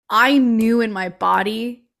I knew in my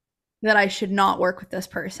body that I should not work with this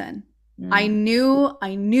person. Mm.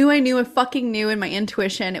 I fucking knew in my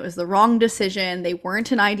intuition it was the wrong decision. They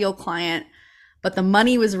weren't an ideal client, but the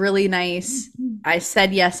money was really nice. I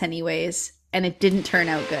said yes anyways, and it didn't turn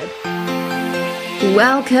out good.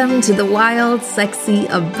 Welcome to the Wild, Sexy,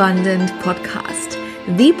 Abundant podcast,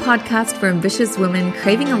 the podcast for ambitious women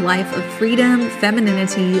craving a life of freedom,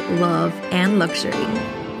 femininity, love, and luxury.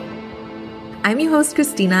 I'm your host,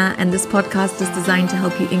 Christina, and this podcast is designed to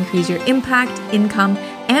help you increase your impact, income,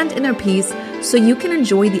 and inner peace so you can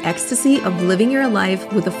enjoy the ecstasy of living your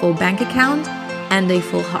life with a full bank account and a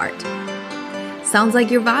full heart. Sounds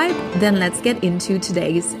like your vibe? Then let's get into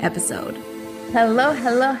today's episode. Hello,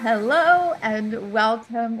 and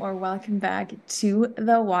welcome back to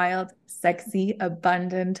the Wild, Sexy,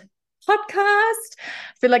 Abundant podcast.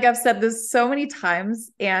 I feel like I've said this so many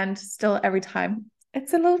times, and still every time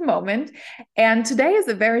it's a little moment. And today is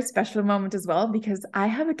a very special moment as well because I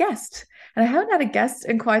have a guest, and I haven't had a guest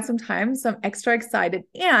in quite some time, so I'm extra excited.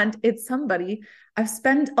 And it's somebody I've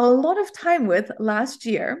spent a lot of time with last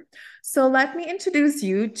year. So let me introduce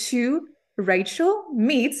you to Rachael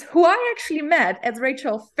Meeds, who I actually met as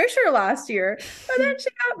Rachel Fisher last year, but then she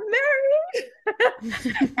got married.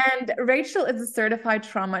 And Rachael is a certified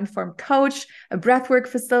trauma-informed coach, a breathwork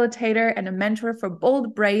facilitator, and a mentor for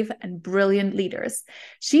bold, brave, and brilliant leaders.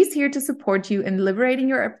 She's here to support you in liberating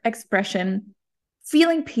your expression,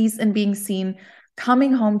 feeling peace and being seen,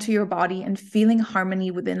 coming home to your body, and feeling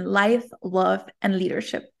harmony within life, love, and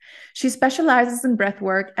leadership. She specializes in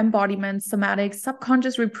breathwork, embodiment, somatic,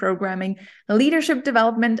 subconscious reprogramming, leadership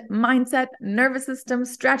development, mindset, nervous system,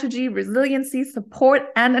 strategy, resiliency, support,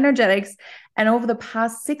 and energetics. And over the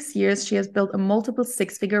past 6 years, she has built a multiple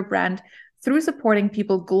six-figure brand through supporting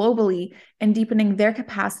people globally and deepening their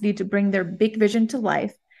capacity to bring their big vision to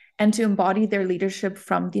life and to embody their leadership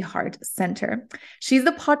from the heart center. She's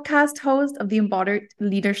the podcast host of the Embodied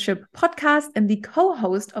Leadership podcast and the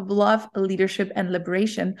co-host of Love, Leadership, and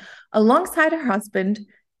Liberation alongside her husband,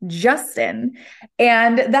 Justin.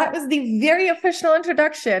 And that was the very official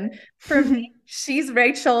introduction. For me, she's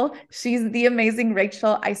Rachael. She's the amazing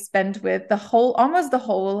Rachael I spent with almost the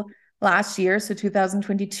whole last year. So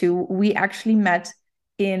 2022, we actually met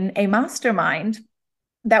in a mastermind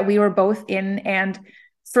that we were both in. And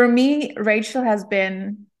for me, Rachael has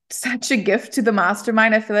been such a gift to the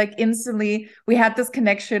mastermind. I feel like instantly we had this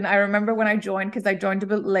connection. I remember when I joined, because I joined a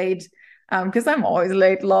bit late, because I'm always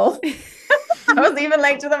late, lol. I was even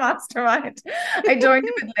late to the mastermind. I joined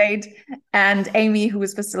a bit late, and Amy, who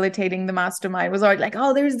was facilitating the mastermind, was already like,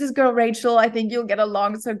 oh, there's this girl, Rachael. I think you'll get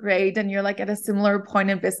along so great. And you're like at a similar point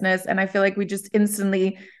in business. And I feel like we just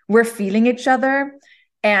instantly were feeling each other.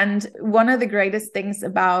 And one of the greatest things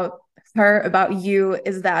about you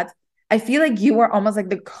is that I feel like you were almost like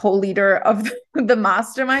the co-leader of the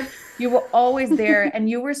mastermind. You were always there, and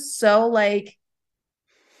you were so like,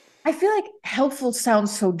 I feel like helpful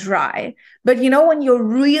sounds so dry, but you know, when you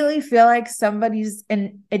really feel like somebody's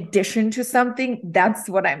an addition to something, that's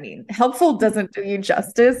what I mean. Helpful doesn't do you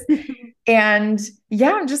justice. And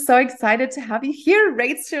yeah, I'm just so excited to have you here,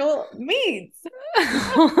 Rachael Meeds.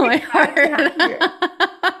 Oh, my heart.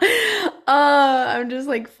 I'm just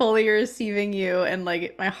like fully receiving you, and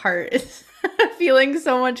like my heart is feeling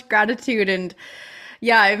so much gratitude. And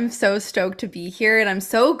yeah, I'm so stoked to be here, and I'm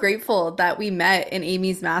so grateful that we met in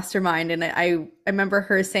Amy's mastermind. And I remember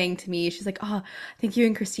her saying to me, she's like, oh, I think you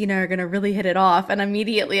and Christina are gonna really hit it off. And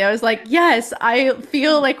immediately I was like, yes, I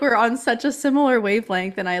feel like we're on such a similar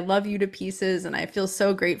wavelength, and I love you to pieces. And I feel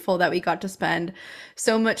so grateful that we got to spend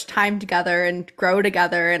so much time together and grow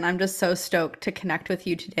together. And I'm just so stoked to connect with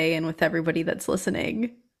you today and with everybody that's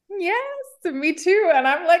listening. Yes, me too. And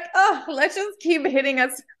I'm like, oh, let's just keep hitting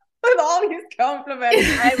us with all these compliments.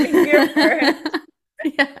 I'm here for it.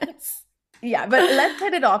 Yes. Yeah, but let's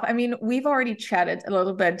hit it off. I mean, we've already chatted a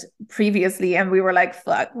little bit previously, and we were like,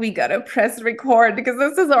 fuck, we gotta press record because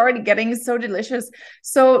this is already getting so delicious.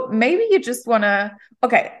 So maybe you just wanna,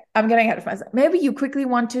 okay, I'm getting ahead of myself. Maybe you quickly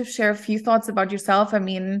want to share a few thoughts about yourself. I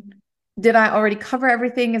mean, did I already cover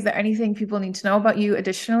everything? Is there anything people need to know about you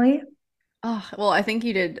additionally? Oh, well, I think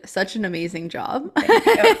you did such an amazing job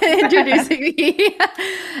introducing me.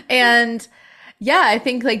 And yeah, I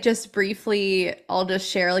think like just briefly, I'll just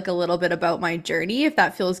share like a little bit about my journey if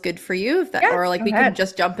that feels good for you. If that, Yes, or like go we can ahead.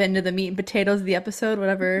 just jump into the meat and potatoes of the episode,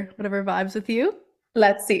 whatever vibes with you.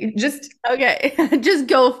 Let's see. Just Okay, just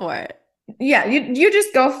go for it. yeah, you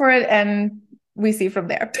just go for it and we see from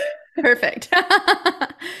there. Perfect.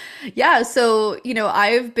 Yeah, so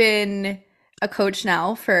I've been a coach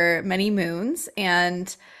now for many moons,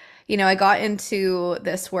 and I got into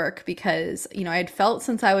this work because, I had felt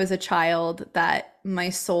since I was a child that my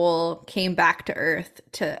soul came back to earth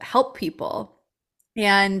to help people.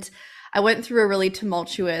 And I went through a really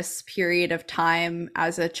tumultuous period of time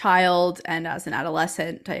as a child and as an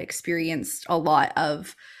adolescent. I experienced a lot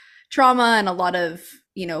of trauma and a lot of,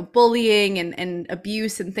 bullying and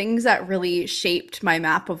abuse and things that really shaped my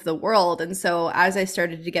map of the world. And so as I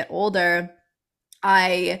started to get older,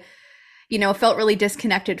 I, felt really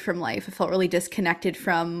disconnected from life. I felt really disconnected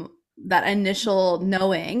from that initial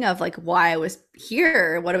knowing of like why I was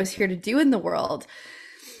here, what I was here to do in the world.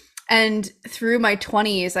 And through my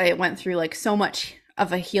 20s, I went through like so much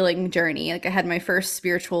of a healing journey. Like I had my first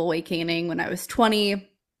spiritual awakening when I was 20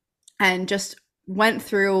 and just went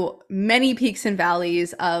through many peaks and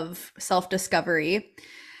valleys of self-discovery.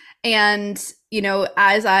 And,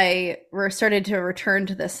 as I started to return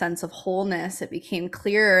to this sense of wholeness, it became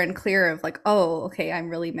clearer and clearer of like, oh, okay, I'm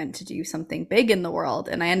really meant to do something big in the world.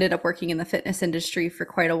 And I ended up working in the fitness industry for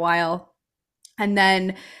quite a while. And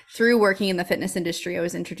then through working in the fitness industry, I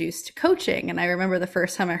was introduced to coaching. And I remember the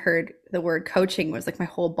first time I heard the word coaching was like my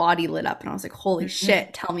whole body lit up and I was like, holy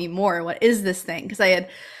shit, tell me more. What is this thing? Because I had,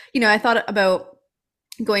 I thought about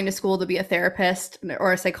going to school to be a therapist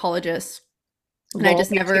or a psychologist. And I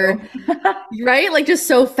just never, right? Like just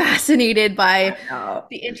so fascinated by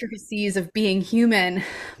the intricacies of being human.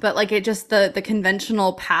 But like it just, the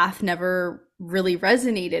conventional path never really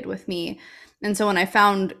resonated with me. And so when I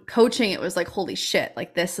found coaching, it was like, holy shit,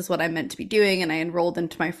 like this is what I'm meant to be doing. And I enrolled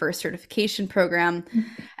into my first certification program.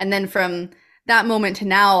 And then from that moment to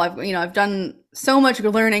now, I've done so much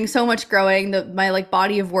learning, so much growing. My like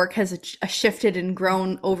body of work has shifted and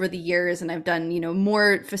grown over the years. And I've done,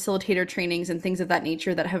 more facilitator trainings and things of that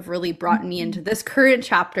nature that have really brought me into this current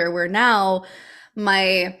chapter where now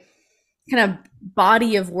my kind of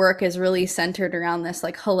body of work is really centered around this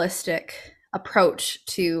like holistic approach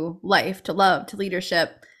to life, to love, to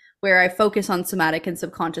leadership, where I focus on somatic and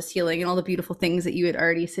subconscious healing and all the beautiful things that you had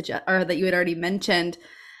already mentioned.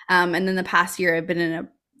 And then the past year, I've been in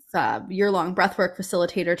a year-long breathwork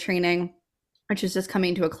facilitator training, which is just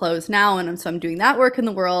coming to a close now. And so I'm doing that work in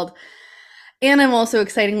the world. And I'm also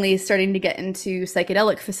excitingly starting to get into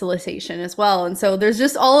psychedelic facilitation as well. And so there's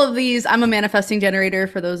just all of these. I'm a manifesting generator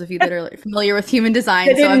for those of you that are familiar with human design.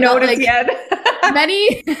 I didn't notice yet.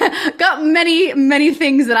 many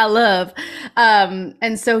things that I love.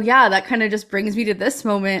 And so, yeah, that kind of just brings me to this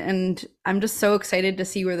moment. And I'm just so excited to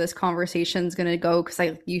see where this conversation is going to go. Cause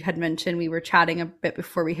you had mentioned we were chatting a bit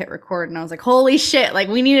before we hit record and I was like, holy shit, like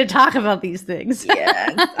we need to talk about these things.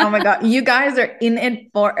 Yes. Oh my God. You guys are in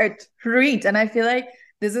it for a treat. And I feel like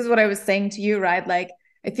this is what I was saying to you, right? Like,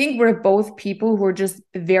 I think we're both people who are just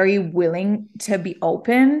very willing to be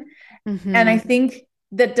open. Mm-hmm. And I think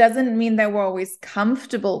that doesn't mean that we're always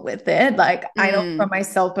comfortable with it. Like I know for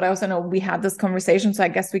myself, but I also know we had this conversation. So I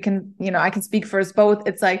guess we can, I can speak for us both.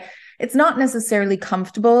 It's like, it's not necessarily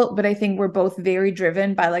comfortable, but I think we're both very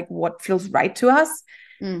driven by like what feels right to us.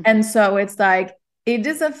 And so it's like, it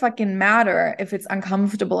doesn't fucking matter if it's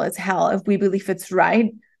uncomfortable as hell. If we believe it's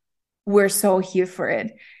right, we're so here for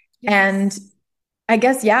it. Yes. And I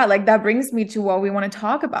guess, yeah, like that brings me to what we want to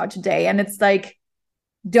talk about today. And it's like,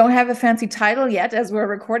 don't have a fancy title yet as we're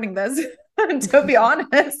recording this, to be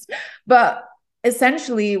honest. But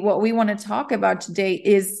essentially what we want to talk about today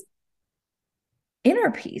is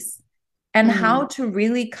inner peace and how to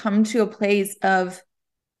really come to a place of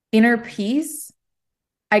inner peace,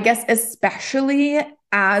 I guess, especially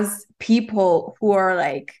as people who are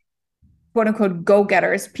like, quote unquote,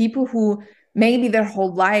 go-getters, people who maybe their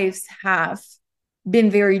whole lives have been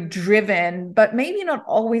very driven, but maybe not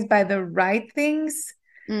always by the right things.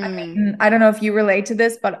 I mean, I don't know if you relate to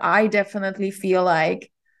this, but I definitely feel like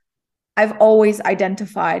I've always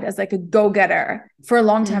identified as like a go-getter. For a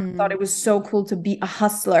long time, I thought it was so cool to be a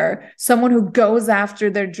hustler, someone who goes after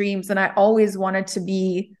their dreams. And I always wanted to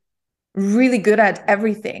be really good at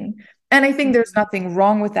everything. And I think there's nothing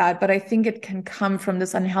wrong with that, but I think it can come from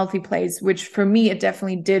this unhealthy place, which for me, it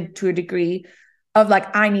definitely did to a degree of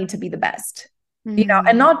like, I need to be the best,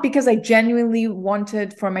 and not because I genuinely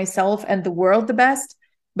wanted for myself and the world the best,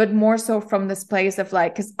 but more so from this place of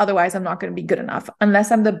like, because otherwise I'm not going to be good enough.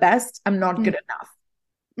 Unless I'm the best, I'm not good enough.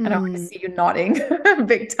 And I want to see you nodding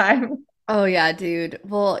big time. Oh yeah, dude.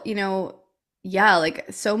 Well, yeah, like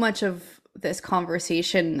so much of this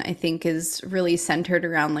conversation, I think, is really centered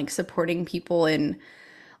around like supporting people in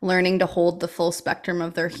learning to hold the full spectrum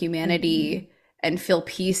of their humanity and feel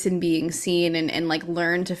peace in being seen and like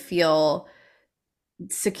learn to feel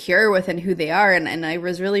secure within who they are. And I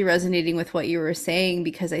was really resonating with what you were saying,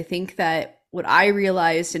 because I think that what I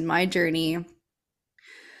realized in my journey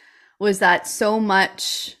was that so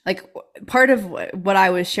much, like, part of what I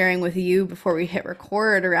was sharing with you before we hit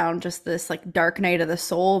record around just this like dark night of the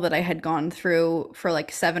soul that I had gone through for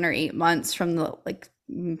like 7 or 8 months from the like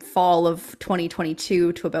fall of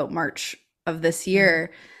 2022 to about March of this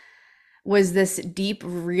year, was this deep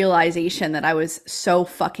realization that I was so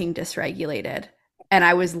fucking dysregulated. And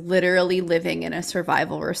I was literally living in a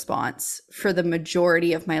survival response for the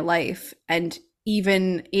majority of my life. And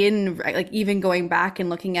even going back and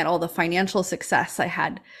looking at all the financial success I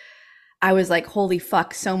had, I was like, holy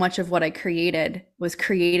fuck, so much of what I created was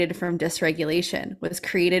created from dysregulation, was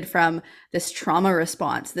created from this trauma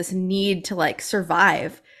response, this need to like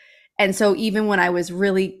survive. And so even when I was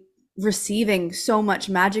really receiving so much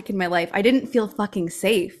magic in my life, I didn't feel fucking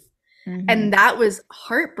safe. And that was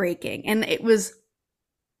heartbreaking. And it was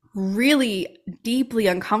really deeply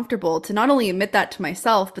uncomfortable to not only admit that to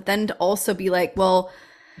myself, but then to also be like, well,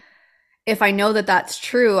 if I know that that's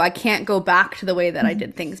true, I can't go back to the way that I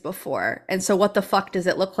did things before. And so what the fuck does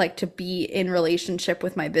it look like to be in relationship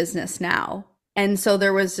with my business now? And so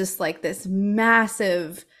there was just like this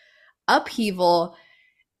massive upheaval.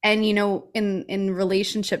 And, you know, in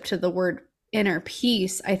relationship to the word inner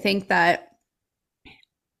peace, I think that,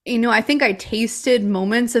 you know, I think I tasted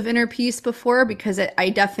moments of inner peace before, because I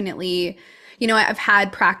definitely, you know, I've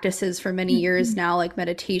had practices for many years now, like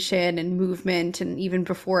meditation and movement. And even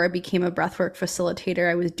before I became a breathwork facilitator,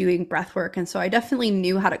 I was doing breathwork. And so I definitely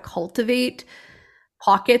knew how to cultivate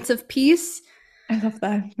pockets of peace. I love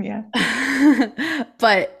that. Yeah.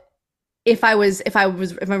 But if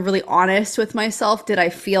I'm really honest with myself, did I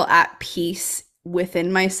feel at peace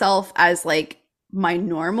within myself as like my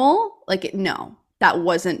normal? Like, no, that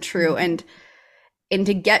wasn't true. And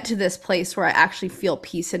to get to this place where I actually feel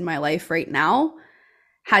peace in my life right now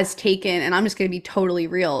has taken, and I'm just going to be totally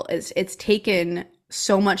real, it's taken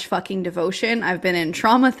so much fucking devotion. I've been in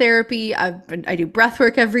trauma therapy. I do breath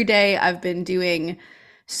work every day. I've been doing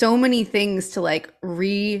so many things to like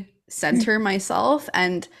recenter myself,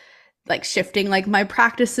 and like shifting like my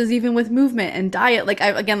practices, even with movement and diet. Like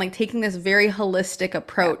again, like taking this very holistic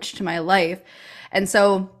approach to my life. And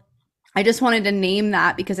so I just wanted to name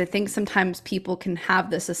that, because I think sometimes people can have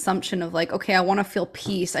this assumption of like, okay, I want to feel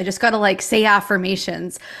peace, I just got to like say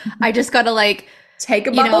affirmations. I just got to like take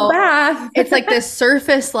a bubble bath. It's like this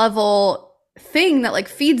surface level thing that like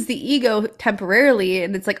feeds the ego temporarily.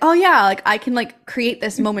 And it's like, oh yeah, like I can like create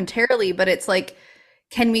this momentarily, but it's like,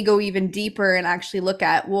 can we go even deeper and actually look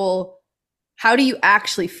at, well, how do you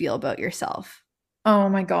actually feel about yourself? Oh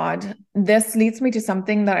my God. This leads me to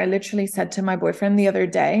something that I literally said to my boyfriend the other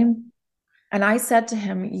day. And I said to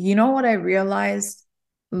him, you know what I realized?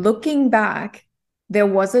 Looking back, there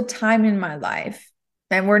was a time in my life,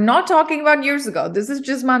 and we're not talking about years ago. This is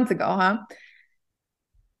just months ago, huh?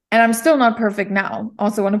 And I'm still not perfect now.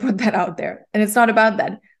 Also want to put that out there. And it's not about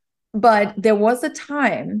that. But there was a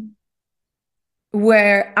time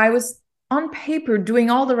where I was on paper doing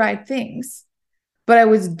all the right things, but I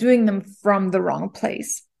was doing them from the wrong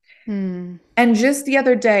place. And just the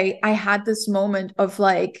other day, I had this moment of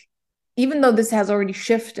like, even though this has already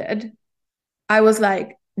shifted, I was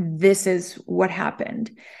like, this is what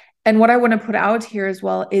happened. And what I want to put out here as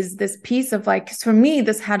well is this piece of like, 'cause for me,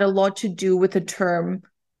 this had a lot to do with the term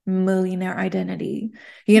millionaire identity.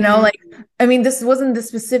 You know, like, I mean, this wasn't the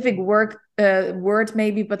specific word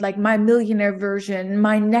maybe, but like my millionaire version,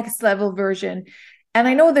 my next level version. And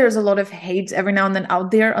I know there's a lot of hate every now and then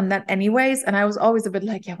out there on that anyways. And I was always a bit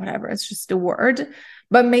like, yeah, whatever, it's just a word.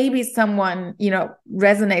 But maybe someone, you know,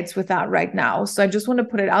 resonates with that right now. So I just want to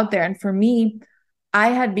put it out there. And for me, I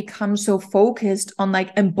had become so focused on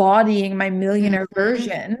like embodying my millionaire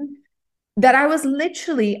version that I was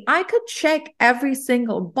literally, I could check every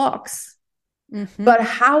single box, but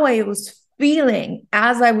how I was feeling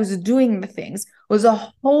as I was doing the things was a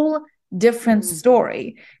whole different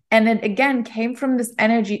story. And it again came from this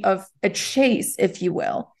energy of a chase, if you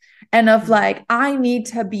will, and of like, I need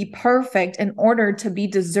to be perfect in order to be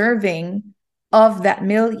deserving of that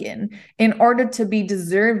million, in order to be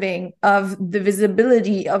deserving of the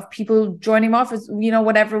visibility of people joining my office, you know,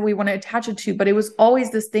 whatever we want to attach it to. But it was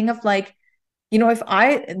always this thing of like, you know,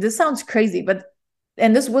 this sounds crazy, but,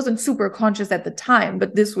 and this wasn't super conscious at the time,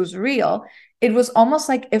 but this was real. It was almost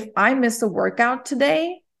like, if I miss a workout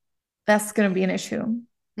today, that's going to be an issue.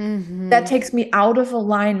 That takes me out of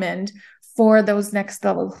alignment for those next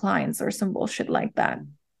level clients or some bullshit like that.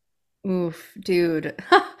 Oof, dude.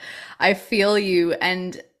 I feel you.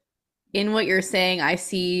 And in what you're saying, I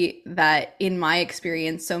see that in my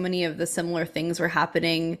experience, so many of the similar things were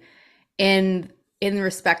happening in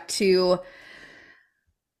respect to,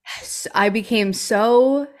 I became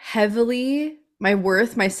so heavily my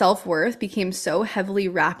worth, my self-worth became so heavily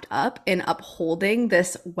wrapped up in upholding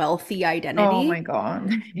this wealthy Oh my identity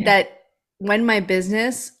God. Yeah. that when my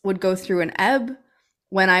business would go through an ebb,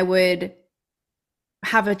 when I would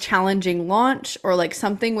have a challenging launch or like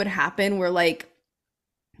something would happen where like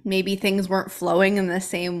maybe things weren't flowing in the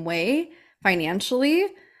same way financially,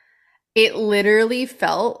 it literally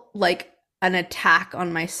felt like an attack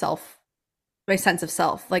on myself, my sense of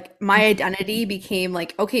self. Like my identity became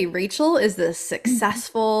like, okay, Rachael is this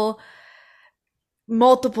successful,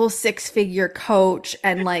 multiple six-figure coach.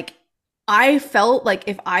 And like, I felt like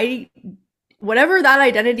if I, whatever that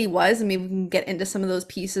identity was, and maybe we can get into some of those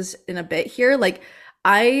pieces in a bit here, like,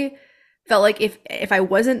 I felt like if I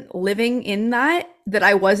wasn't living in that, that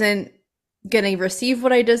I wasn't gonna receive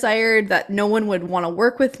what I desired, that no one would want to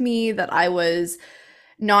work with me, that I was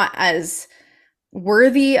not as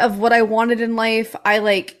worthy of what I wanted in life. I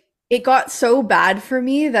like it got so bad for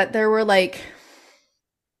me that there were like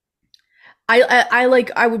I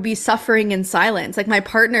like I would be suffering in silence. Like my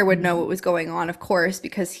partner would know what was going on, of course,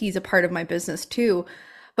 because he's a part of my business too.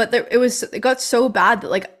 But it got so bad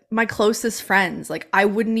that like my closest friends, like I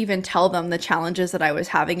wouldn't even tell them the challenges that I was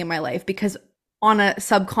having in my life because on a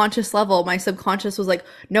subconscious level, my subconscious was like,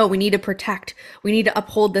 no, we need to protect, we need to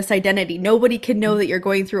uphold this identity. Nobody can know that you're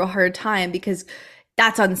going through a hard time because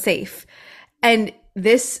that's unsafe. And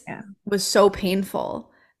this Yeah. was so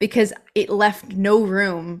painful because it left no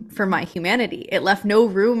room for my humanity. It left no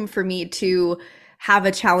room for me to have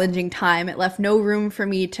a challenging time. It left no room for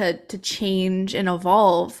me to change and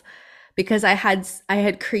evolve because I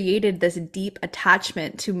had created this deep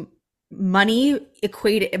attachment to money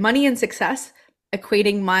and success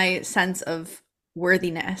equating my sense of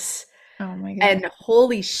worthiness. Oh my God. And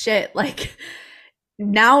holy shit, like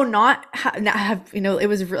now not have, it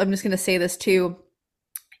was, I'm just going to say this too.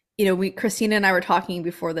 Christina and I were talking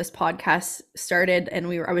before this podcast started, and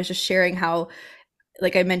I was just sharing how,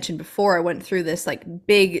 like I mentioned before, I went through this like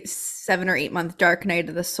big 7 or 8 month dark night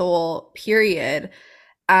of the soul period.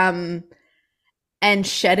 And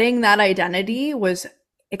shedding that identity was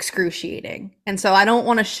excruciating. And so I don't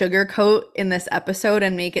want to sugarcoat in this episode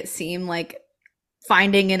and make it seem like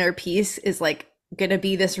finding inner peace is like gonna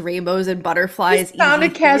be this rainbows and butterflies Just found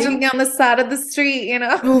easy it casually thing. on the side of the street, you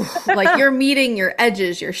know? Oof, like you're meeting your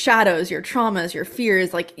edges, your shadows, your traumas, your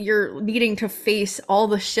fears, like you're needing to face all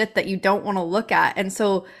the shit that you don't want to look at. And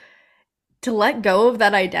so to let go of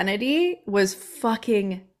that identity was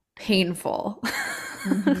fucking painful.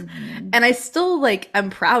 Mhm. And I still like I'm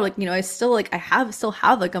proud, like I still like I have still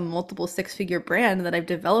have like a multiple six-figure brand that I've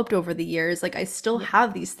developed over the years. Like I still Yeah.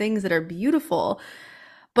 have these things that are beautiful,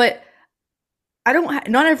 but I don't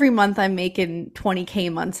not every month I'm making 20K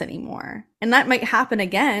months anymore. And that might happen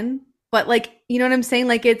again, but like, you know what I'm saying?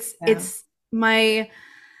 Like Yeah. it's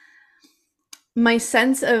my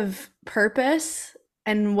sense of purpose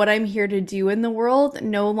and what I'm here to do in the world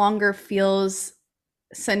no longer feels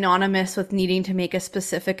synonymous with needing to make a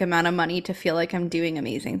specific amount of money to feel like I'm doing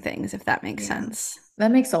amazing things, if that makes Yeah. sense.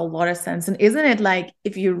 That makes a lot of sense. And isn't it like,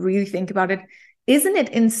 if you really think about it, isn't it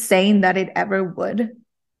insane that it ever would?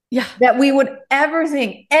 Yeah. That we would ever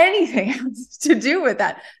think anything else to do with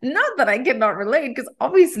that. Not that I cannot relate, because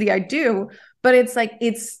obviously I do, but it's like,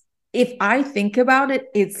 if I think about it,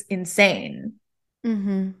 it's insane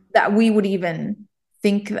Mm-hmm. that we would even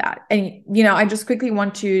think that. And, I just quickly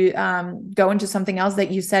want to go into something else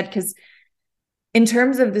that you said, because in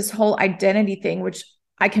terms of this whole identity thing, which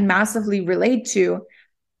I can massively relate to,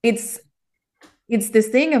 it's this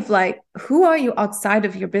thing of like, who are you outside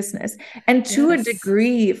of your business? And to a Yes.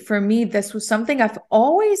 degree, for me, this was something I've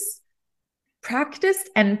always practiced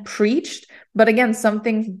and preached. But again,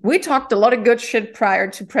 something we talked a lot of good shit prior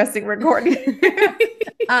to pressing record.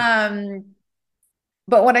 um,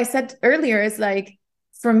 but what I said earlier is like,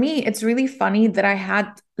 for me, it's really funny that I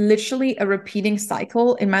had literally a repeating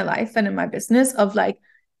cycle in my life and in my business of like,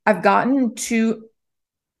 I've gotten to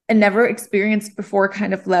a never experienced before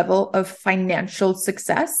kind of level of financial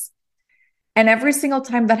success. And every single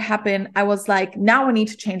time that happened, I was like, now I need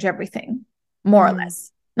to change everything, more or Mm.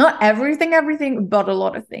 less. Not everything, but a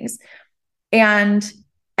lot of things. And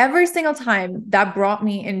every single time that brought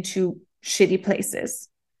me into shitty places.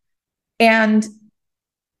 And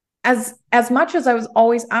as much as I was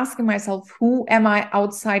always asking myself, who am I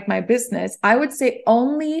outside my business? I would say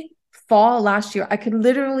only fall last year, I could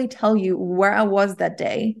literally tell you where I was that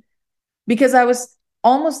day, because I was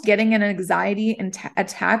almost getting an anxiety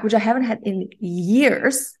attack, which I haven't had in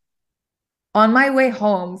years, on my way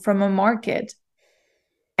home from a market.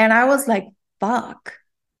 And I was like, fuck,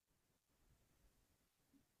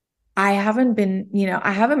 I haven't been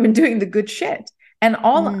doing the good shit. And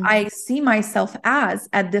all Mm. I see myself as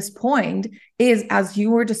at this point is, as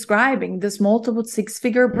you were describing, this multiple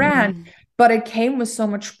six-figure brand, Mm. but it came with so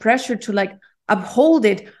much pressure to like uphold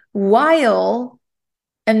it, while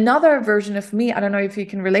another version of me, I don't know if you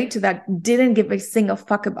can relate to that, didn't give a single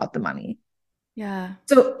fuck about the money. Yeah.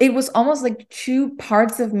 So it was almost like two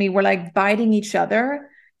parts of me were like biting each other,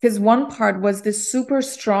 because one part was this super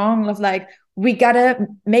strong of like, we gotta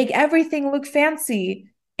make everything look fancy.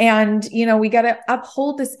 And, we gotta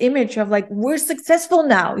uphold this image of like, we're successful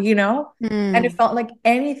now, And it Mm. felt like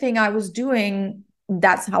anything I was doing,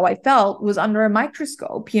 that's how I felt, was under a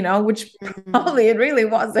microscope, which Mm. probably it really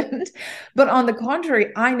wasn't. But on the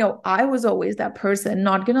contrary, I know I was always that person,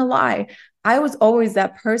 not gonna lie. I was always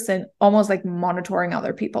that person, almost like monitoring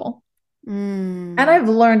other people. And Mm. I've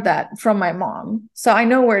learned that from my mom. So I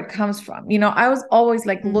know where it comes from. I was always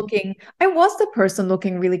like Mm. I was the person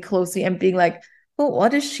looking really closely and being like, well,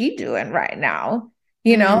 what is she doing right now?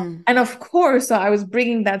 Mm. And of course, so I was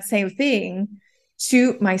bringing that same thing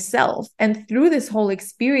to myself. And through this whole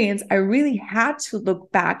experience, I really had to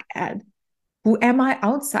look back at, who am I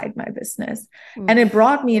outside my business? And it Oof.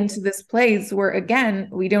 brought me into this place where, again,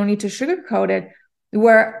 we don't need to sugarcoat it,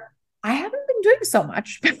 where I haven't been doing so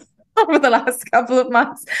much over the last couple of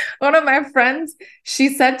months. One of my friends, she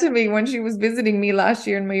said to me when she was visiting me last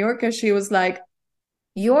year in Mallorca, she was like,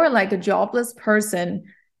 you're like a jobless person,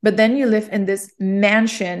 but then you live in this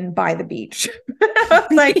mansion by the beach. I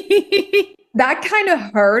was like, that kind of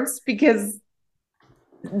hurts, because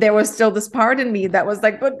there was still this part in me that was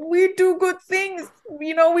like, but we do good things,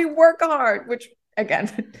 we work hard, which,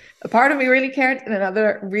 again, a part of me really cared and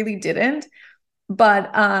another really didn't.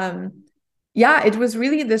 But yeah, it was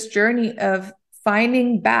really this journey of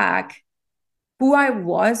finding back who I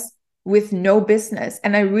was with no business,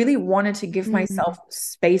 and I really wanted to give Mm. myself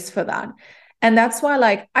space for that. And that's why,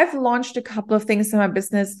 like, I've launched a couple of things in my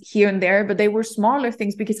business here and there, but they were smaller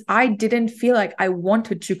things because I didn't feel like I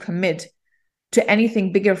wanted to commit to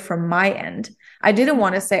anything bigger from my end. I didn't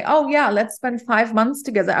want to say, oh, yeah, let's spend 5 months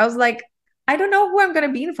together. I was like, I don't know who I'm going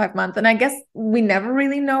to be in 5 months. And I guess we never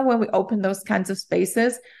really know when we open those kinds of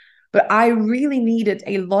spaces. But I really needed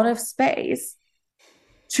a lot of space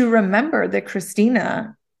to remember the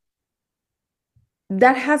Christina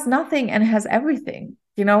that has nothing and has everything.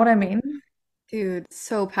 You know what I mean? Dude,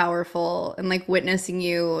 so powerful, and like witnessing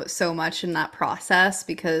you so much in that process,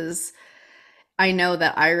 because I know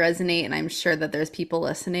that I resonate, and I'm sure that there's people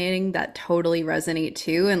listening that totally resonate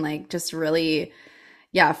too. And like just really,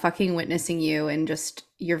 yeah, fucking witnessing you and just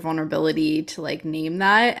your vulnerability to like name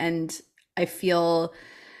that. And I feel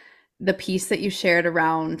the piece that you shared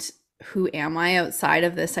around who am I outside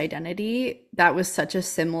of this identity, that was such a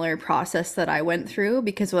similar process that I went through,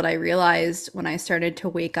 because what I realized when I started to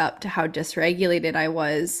wake up to how dysregulated I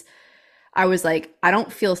was like, I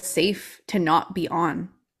don't feel safe to not be on.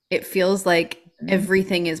 It feels like Mm-hmm.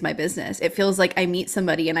 everything is my business. It feels like I meet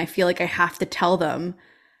somebody and I feel like I have to tell them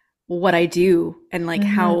what I do and like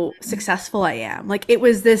Mm-hmm. how successful I am. Like it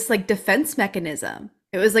was this like defense mechanism.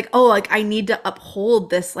 It was like, oh, like I need to uphold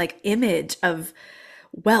this like image of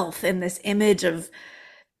wealth and this image of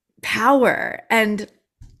power. And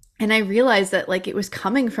I realized that like it was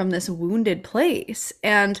coming from this wounded place.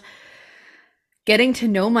 And getting to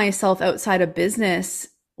know myself outside of business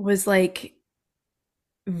was like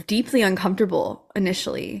deeply uncomfortable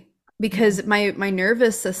initially, because my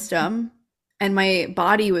nervous system and my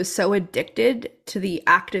body was so addicted to the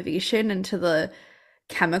activation and to the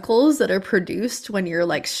chemicals that are produced when you're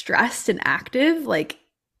like stressed and active, like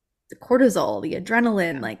the cortisol, the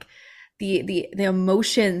adrenaline, like the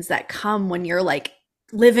emotions that come when you're like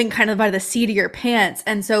living kind of by the seat of your pants.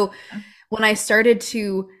 And so when I started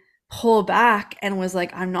to pull back and was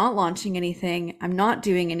like, I'm not launching anything, I'm not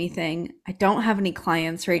doing anything, I don't have any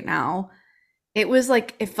clients right now, it was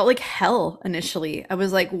like, it felt like hell initially. I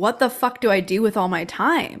was like, what the fuck do I do with all my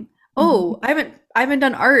time? Mm-hmm. Oh, I haven't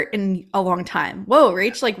done art in a long time. Whoa,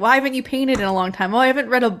 Rach, like why haven't you painted in a long time? Oh, I haven't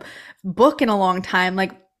read a book in a long time.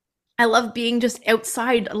 Like I love being just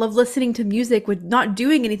outside. I love listening to music with not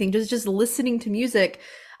doing anything, just listening to music.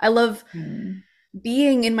 I love Mm-hmm.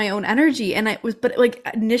 being in my own energy. And I was, but like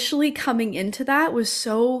initially coming into that was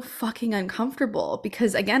so fucking uncomfortable,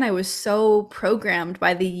 because again, I was so programmed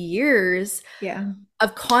by the years Yeah.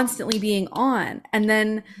 of constantly being on. And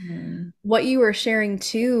then Mm-hmm. what you were sharing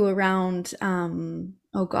too around,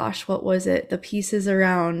 oh gosh, what was it? The pieces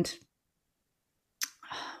around,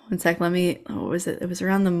 one sec, let me, what was it? It was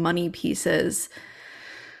around the money pieces.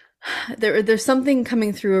 There's something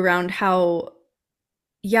coming through around how,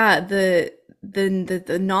 yeah,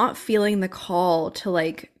 the not feeling the call to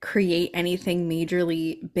like create anything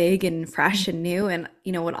majorly big and fresh and new. And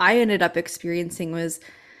what I ended up experiencing was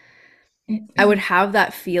I would have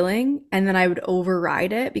that feeling and then I would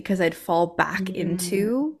override it because I'd fall back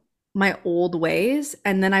into my old ways,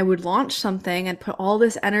 and then I would launch something and put all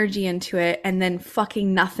this energy into it, and then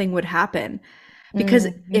fucking nothing would happen. Because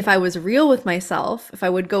if I was real with myself, if I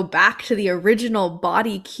would go back to the original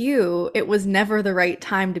body cue, it was never the right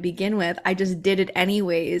time to begin with. I just did it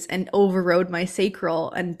anyways and overrode my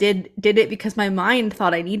sacral and did it because my mind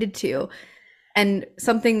thought I needed to. And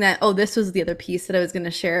something that, this was the other piece that I was going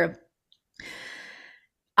to share.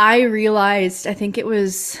 I realized, I think it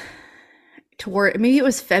was maybe it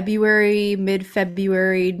was February,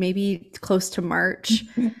 mid-February, maybe close to March.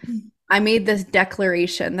 I made this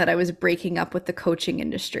declaration that I was breaking up with the coaching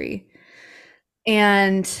industry.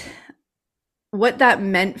 And what that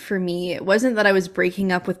meant for me, it wasn't that I was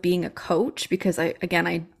breaking up with being a coach, because I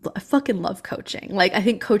fucking love coaching. Like, I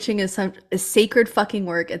think coaching is sacred fucking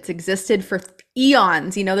work. It's existed for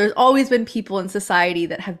eons. There's always been people in society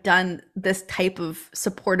that have done this type of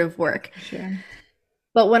supportive work. Sure.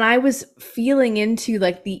 But when I was feeling into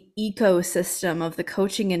like the ecosystem of the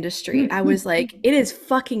coaching industry, I was like, it is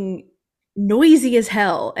fucking noisy as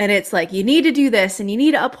hell. And it's like, you need to do this and you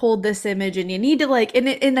need to uphold this image and you need to like,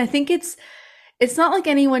 and I think it's not like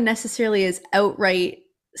anyone necessarily is outright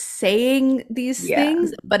saying these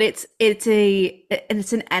things, but it's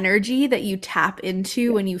an energy that you tap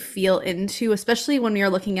into when you feel into, especially when you're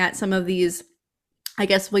looking at some of these, I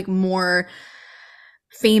guess, like more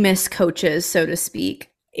famous coaches, so to speak.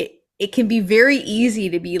 It can be very easy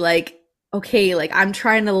to be like, okay, like I'm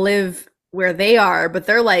trying to live where they are, but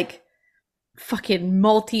they're like fucking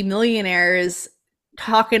multi-millionaires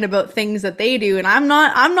talking about things that they do, and I'm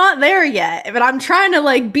not there yet, but I'm trying to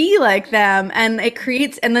like be like them. And it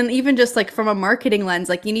creates, and then even just like from a marketing lens,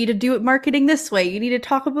 like you need to do it marketing this way, you need to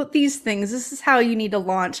talk about these things, this is how you need to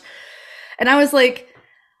launch. And I was like,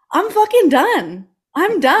 I'm fucking done.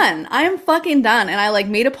 I'm done. I am fucking done. And I like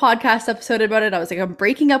made a podcast episode about it. I was like, I'm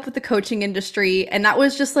breaking up with the coaching industry. And that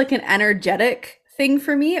was just like an energetic thing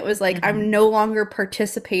for me. It was like, I'm no longer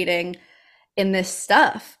participating in this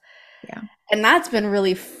stuff. Yeah. And that's been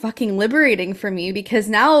really fucking liberating for me, because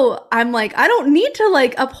now I'm like, I don't need to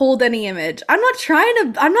like uphold any image. I'm not trying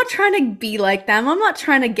to be like them. I'm not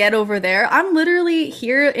trying to get over there. I'm literally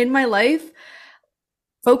here in my life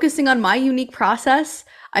focusing on my unique process.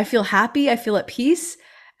 I feel happy. I feel at peace.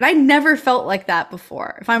 And I never felt like that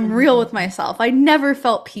before. If I'm real with myself, I never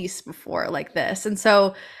felt peace before like this. And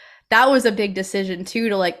so that was a big decision too,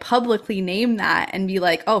 to like publicly name that and be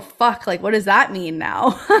like, oh fuck, like what does that mean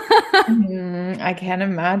now? I can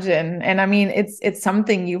imagine. And I mean, it's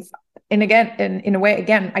something you've, and again, in a way,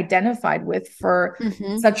 again, identified with for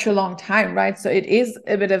such a long time, right? So it is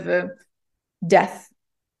a bit of a death,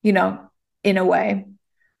 in a way.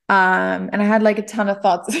 And I had like a ton of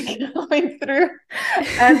thoughts going through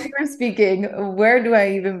as you were speaking. Where do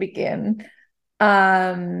I even begin?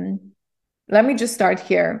 Let me just start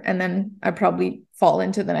here, and then I probably fall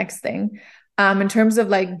into the next thing. In terms of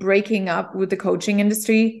like breaking up with the coaching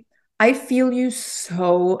industry, I feel you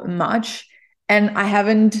so much. And I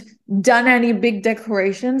haven't done any big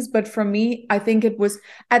declarations, but for me, I think it was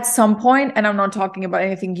at some point, and I'm not talking about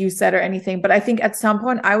anything you said or anything, but I think at some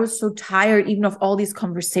point I was so tired even of all these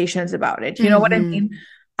conversations about it. You know what I mean?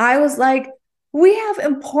 I was like, we have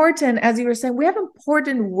important, as you were saying, we have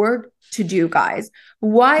important work to do, guys.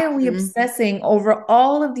 Why are we obsessing over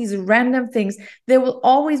all of these random things? There will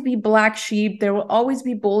always be black sheep. There will always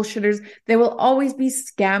be bullshitters. There will always be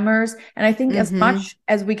scammers. And I think as much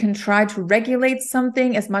as we can try to regulate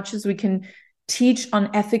something, as much as we can teach on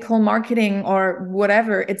ethical marketing or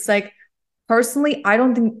whatever, it's like, personally, I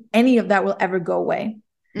don't think any of that will ever go away.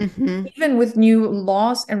 Even with new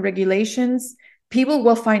laws and regulations, people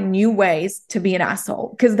will find new ways to be an asshole,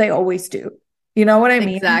 because they always do. You know what I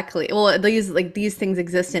mean? Exactly. Well, these things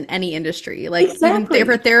exist in any industry. Like even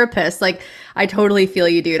for therapists, like I totally feel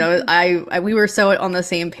you, dude. We were so on the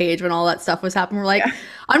same page when all that stuff was happening. We're like,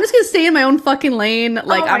 I'm just gonna stay in my own fucking lane.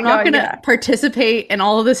 Like I'm not gonna participate in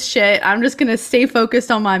all of this shit. I'm just gonna stay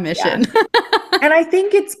focused on my mission. And I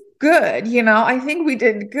think it's good. I think we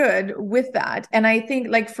did good with that. And I think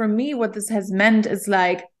like for me, what this has meant is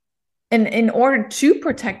like, in order to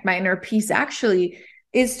protect my inner peace, actually,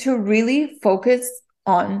 is to really focus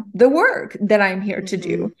on the work that I'm here to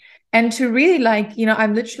do. And to really like,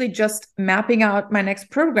 I'm literally just mapping out my next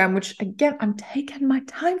program, which again, I'm taking my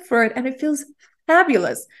time for it. And it feels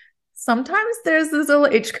fabulous. Sometimes there's this little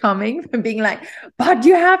itch coming from being like, but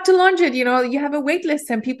you have to launch it. You have a wait list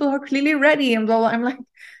and people are clearly ready and blah, blah. I'm like,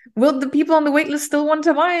 Will the people on the wait list still want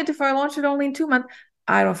to buy it if I launch it only in 2 months?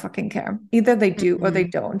 I don't fucking care. Either they do or they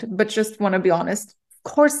don't, but just want to be honest.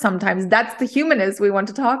 Of course, sometimes that's the humanist we want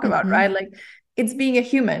to talk about, right? Like, it's being a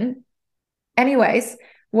human. Anyways,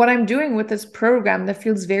 what I'm doing with this program that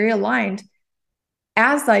feels very aligned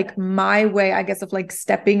as like my way, I guess, of like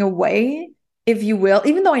stepping away, if you will,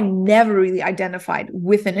 even though I never really identified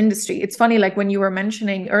with an industry. It's funny, like when you were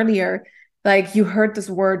mentioning earlier, like you heard this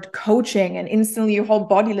word coaching and instantly your whole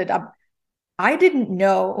body lit up. I didn't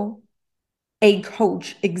know a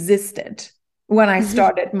coach existed when I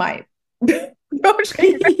started my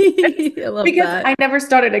coaching I love because that. I never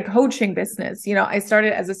started a coaching business. You know, I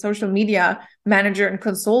started as a social media manager and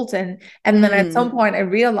consultant. And then at some point I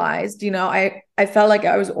realized, you know, I felt like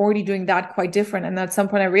I was already doing that quite different. And at some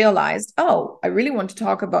point I realized, oh, I really want to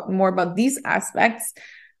talk about more about these aspects,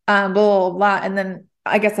 blah, blah, blah. And then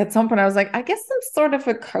I guess at some point I was like, I guess I'm sort of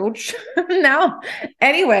a coach now.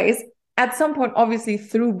 Anyways, at some point, obviously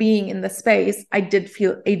through being in the space, I did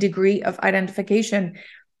feel a degree of identification.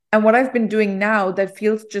 And what I've been doing now that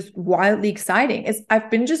feels just wildly exciting is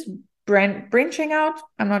I've been just branching out.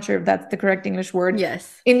 I'm not sure if that's the correct English word.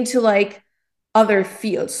 Yes. Into like other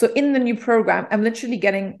fields. So in the new program, I'm literally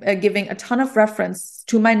giving a ton of reference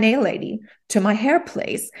to my nail lady, to my hair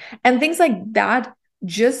place, and things like that,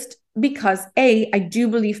 just because I do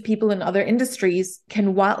believe people in other industries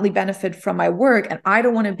can wildly benefit from my work. And I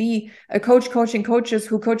don't want to be a coach coaching coaches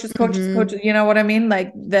who coaches, you know what I mean?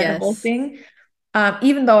 Like the whole thing.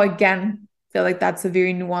 Even though, again, I feel like that's a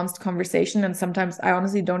very nuanced conversation. And sometimes I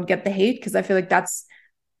honestly don't get the hate because I feel like that's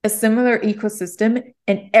a similar ecosystem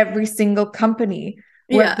in every single company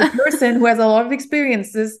where the person who has a lot of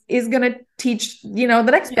experiences is going to teach, you know,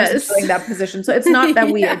 the next person filling that position. So it's not that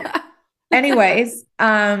weird. Anyways,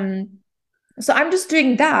 so I'm just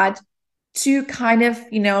doing that to kind of,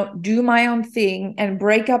 you know, do my own thing and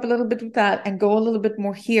break up a little bit with that and go a little bit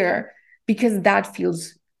more here because that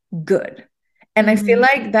feels good. And I feel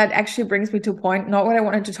like that actually brings me to a point, not what I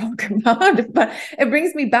wanted to talk about, but it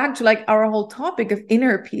brings me back to like our whole topic of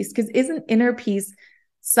inner peace. Because isn't inner peace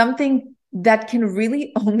something that can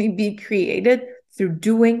really only be created through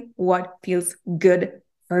doing what feels good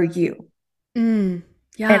for you?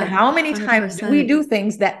 Yeah, and how many 100%. Times do we do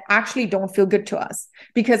things that actually don't feel good to us?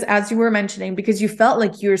 Because as you were mentioning, because you felt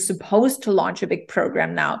like you're supposed to launch a big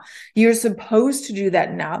program now, you're supposed to do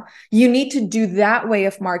that now. You need to do that way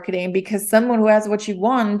of marketing because someone who has what you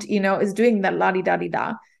want, you know, is doing that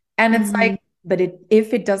la-di-da-di-da. And it's like, but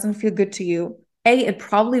if it doesn't feel good to you, A, it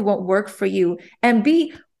probably won't work for you. And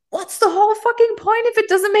B, what's the whole fucking point if it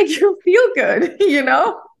doesn't make you feel good, you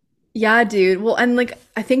know? Yeah, dude. Well, and like,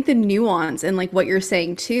 I think the nuance and like what you're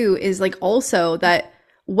saying too is like also that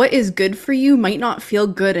what is good for you might not feel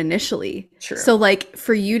good initially. True. So like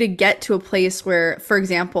for you to get to a place where, for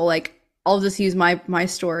example, like I'll just use my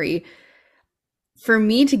story. For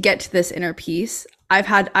me to get to this inner peace, I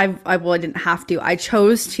didn't have to. I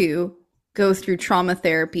chose to go through trauma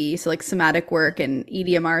therapy, so like somatic work and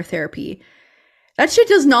EDMR therapy. That shit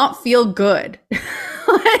does not feel good.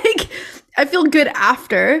 Like I feel good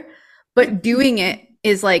after, but doing it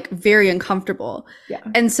is like very uncomfortable. Yeah.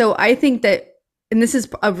 And so I think that, and this is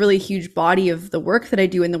a really huge body of the work that I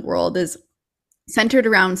do in the world, is centered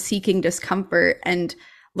around seeking discomfort and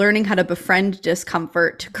learning how to befriend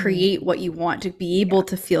discomfort to create what you want, to be able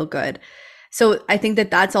to feel good. So I think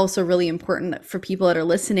that that's also really important for people that are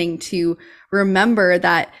listening to remember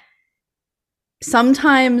that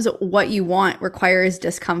sometimes what you want requires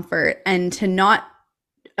discomfort, and to not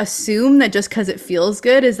assume that just because it feels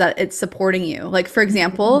good is that it's supporting you. Like, for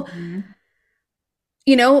example,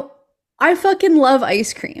 you know, I fucking love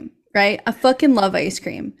ice cream, right? I fucking love ice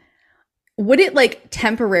cream. Would it like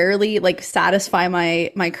temporarily like satisfy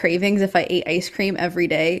my cravings if I ate ice cream every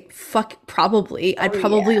day? Fuck, probably. I'd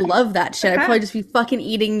probably love that shit. I'd probably just be fucking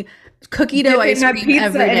eating cookie dough ice cream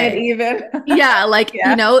every day. Yeah, like,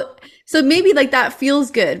 you know, so maybe like that feels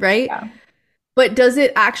good, right? Yeah. But does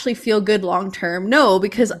it actually feel good long term? No,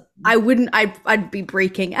 because I'd be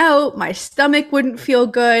breaking out. My stomach wouldn't feel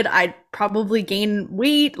good. I'd probably gain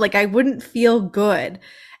weight. Like I wouldn't feel good.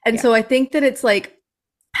 And so I think that it's like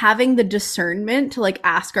having the discernment to like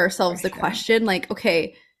ask ourselves the question, like,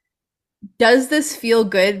 okay, does this feel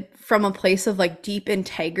good from a place of like deep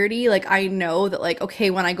integrity? Like I know that like, okay,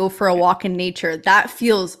 when I go for a walk in nature, that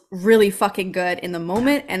feels really fucking good in the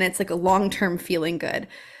moment. And it's like a long-term feeling good.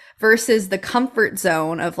 Versus the comfort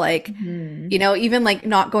zone of like, you know, even like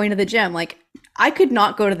not going to the gym. Like I could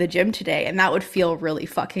not go to the gym today and that would feel really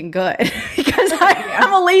fucking good because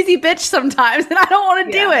I'm a lazy bitch sometimes and I don't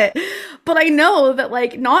want to do it. But I know that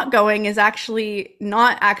like not going is actually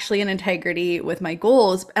not actually in integrity with my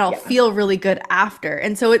goals, and I'll feel really good after.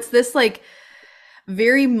 And so it's this like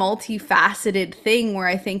very multifaceted thing where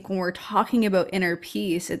I think when we're talking about inner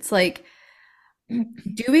peace, it's like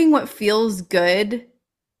doing what feels good,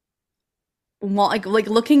 like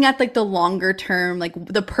looking at like the longer term, like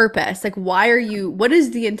the purpose, like what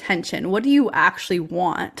is the intention, what do you actually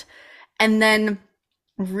want, and then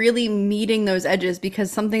really meeting those edges.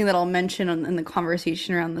 Because something that I'll mention in the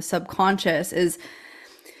conversation around the subconscious is,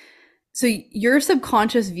 so your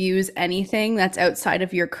subconscious views anything that's outside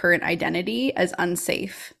of your current identity as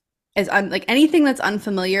unsafe, like anything that's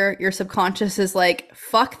unfamiliar. Your subconscious is like,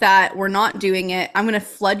 fuck that, we're not doing it. I'm going to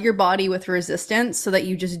flood your body with resistance so that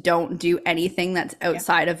you just don't do anything that's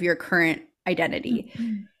outside of your current identity.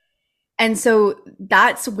 And so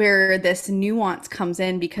that's where this nuance comes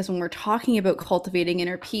in, because when we're talking about cultivating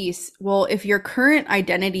inner peace, well, if your current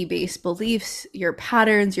identity-based beliefs, your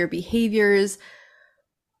patterns, your behaviors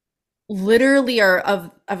literally are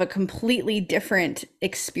of a completely different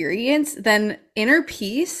experience, then inner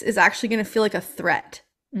peace is actually going to feel like a threat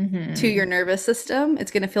to your nervous system.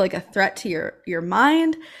 It's going to feel like a threat to your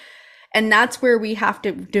mind. And that's where we have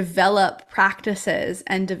to develop practices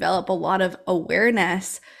and develop a lot of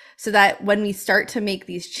awareness, so that when we start to make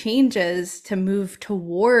these changes to move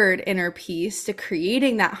toward inner peace, to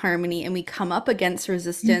creating that harmony, and we come up against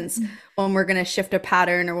resistance when we're going to shift a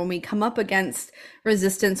pattern, or when we come up against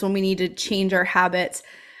resistance when we need to change our habits,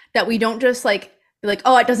 that we don't just like be like,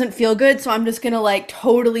 oh, it doesn't feel good, so I'm just going to like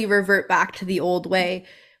totally revert back to the old way.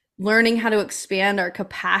 Learning how to expand our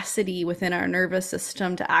capacity within our nervous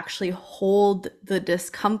system to actually hold the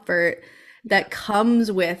discomfort that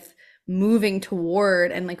comes with moving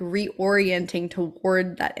toward and like reorienting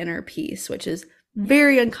toward that inner peace, which is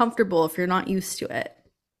very uncomfortable if you're not used to it.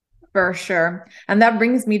 For sure. And that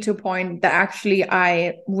brings me to a point that actually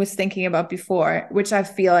I was thinking about before, which I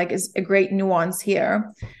feel like is a great nuance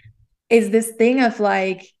here, is this thing of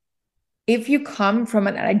like, if you come from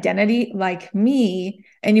an identity like me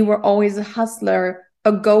and you were always a hustler,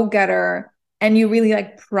 a go-getter, and you really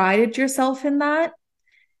like prided yourself in that,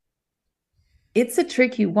 it's a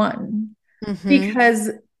tricky one. Because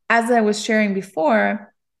as I was sharing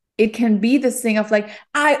before, it can be this thing of like,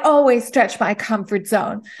 I always stretch my comfort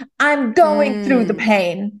zone. I'm going through the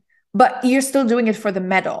pain, but you're still doing it for the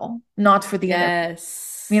medal, not for the inner.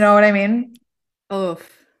 You know what I mean? Oh,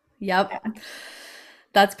 yep. Yeah.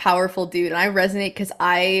 That's powerful, dude. And I resonate because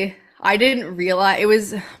I didn't realize it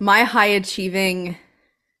was my high achieving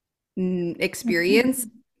experience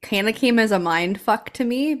kind of came as a mind fuck to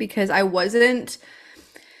me, because I wasn't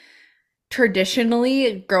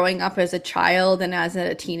traditionally growing up as a child and as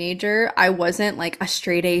a teenager. I wasn't like a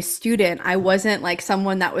straight A student. I wasn't like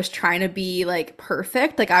someone that was trying to be like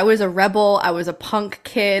perfect. Like I was a rebel. I was a punk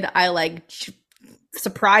kid. I like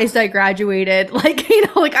surprised I graduated. Like, you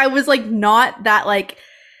know, like I was like not that like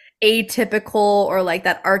atypical or like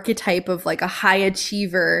that archetype of like a high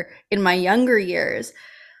achiever in my younger years.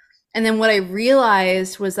 And then what I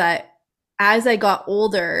realized was that as I got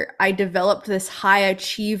older, I developed this high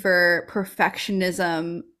achiever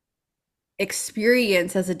perfectionism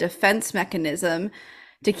experience as a defense mechanism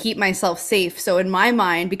to keep myself safe. So in my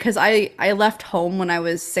mind, because I left home when I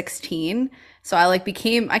was 16, so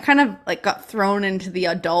I kind of like got thrown into the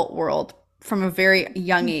adult world from a very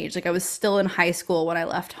young age. Like I was still in high school when I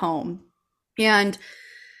left home. And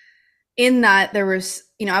in that there was,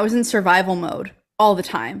 you know, I was in survival mode all the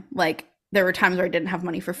time. Like there were times where I didn't have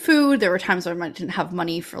money for food. There were times where I didn't have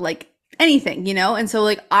money for like anything, you know? And so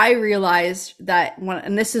like I realized that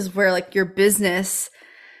and this is where like your business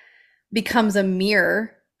becomes a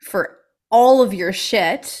mirror for all of your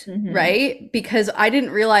shit, right? Because I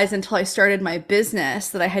didn't realize until I started my business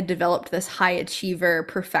that I had developed this high achiever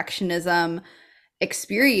perfectionism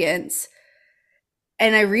experience.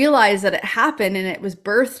 And I realized that it happened, and it was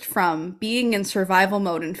birthed from being in survival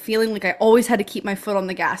mode and feeling like I always had to keep my foot on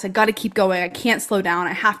the gas. I got to keep going. I can't slow down.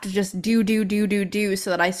 I have to just do so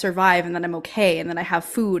that I survive and that I'm okay and that I have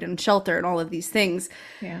food and shelter and all of these things.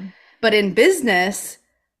 Yeah. But in business,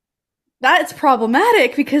 that's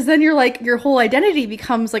problematic, because then you're like, your whole identity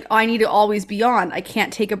becomes like, oh, I need to always be on. I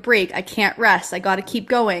can't take a break. I can't rest. I got to keep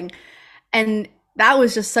going. And that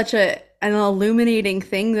was just such an illuminating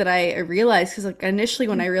thing that I realized, because like initially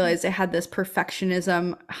when I realized I had this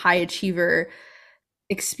perfectionism, high achiever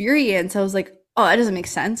experience, I was like, oh, that doesn't make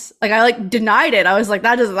sense. Like I like denied it. I was like,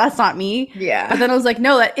 that's not me. Yeah. But then I was like,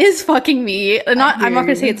 no, that is fucking me. And I I'm hear not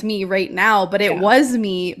gonna say you. it's me right now, but it Yeah. was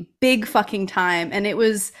me big fucking time. And it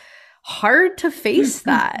was hard to face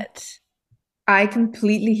that. I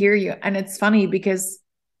completely hear you. And it's funny because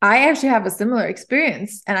I actually have a similar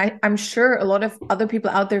experience. And I'm sure a lot of other people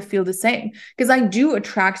out there feel the same. Because I do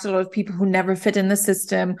attract a lot of people who never fit in the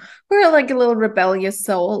system, who are like a little rebellious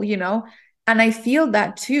soul, you know? And I feel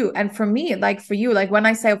that too. And for me, like for you, like when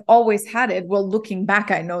I say I've always had it, well, looking back,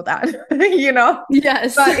 I know that, you know?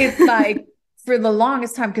 Yes. But it's like for the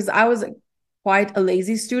longest time, because I was quite a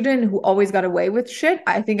lazy student who always got away with shit.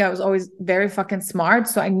 I think I was always very fucking smart.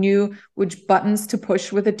 So I knew which buttons to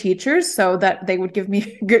push with the teachers so that they would give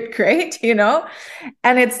me a good grade, you know?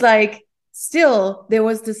 And it's like, still, there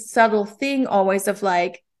was this subtle thing always of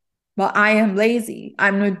like, well, I am lazy.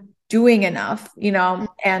 I'm not doing enough, you know,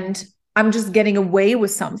 and I'm just getting away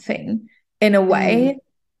with something in a Mm, way.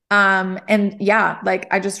 And yeah, like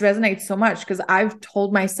I just resonate so much because I've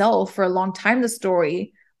told myself for a long time the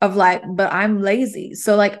story of like, but I'm lazy.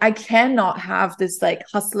 So like I cannot have this like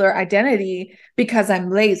hustler identity because I'm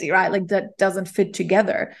lazy, right? Like that doesn't fit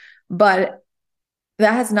together. But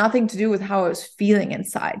that has nothing to do with how I was feeling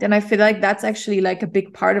inside. And I feel like that's actually like a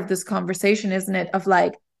big part of this conversation, isn't it? Of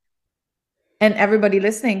like, and everybody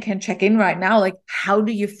listening can check in right now, like, how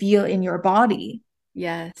do you feel in your body?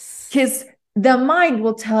 yes. Because the mind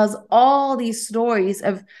will tell us all these stories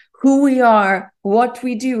of who we are, what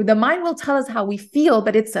we do. The mind will tell us how we feel,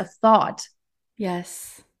 but it's a thought.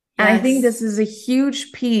 Yes. And I think this Yes. is a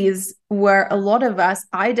huge piece where a lot of us,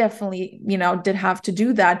 I definitely, you know, did have to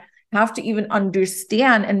do that, have to even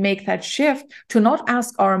understand and make that shift to not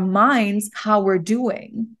ask our minds how we're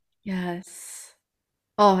doing. Yes.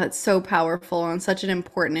 Oh, it's so powerful and such an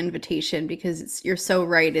important invitation because you're so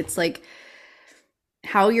right. It's like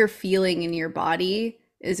how you're feeling in your body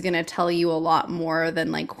is going to tell you a lot more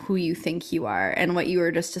than like who you think you are. And what you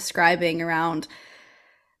were just describing around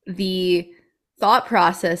the thought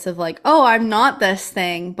process of like, oh, I'm not this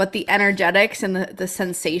thing, but the energetics and the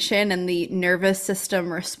sensation and the nervous system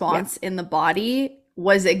Yeah. response in the body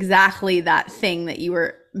was exactly that thing that you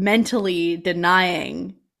were mentally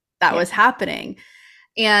denying that Yeah. was happening.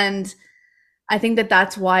 And I think that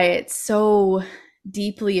that's why it's so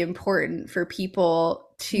deeply important for people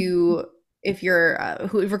to, if you're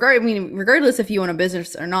regardless if you own a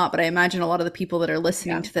business or not, but I imagine a lot of the people that are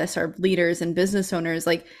listening Yeah. to this are leaders and business owners.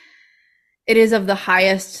 Like, it is of the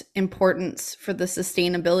highest importance for the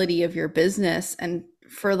sustainability of your business and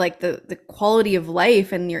for like the quality of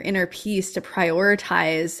life and your inner peace to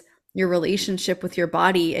prioritize your relationship with your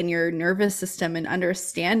body and your nervous system and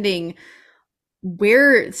understanding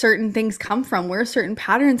where certain things come from, where certain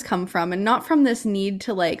patterns come from, and not from this need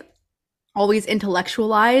to like always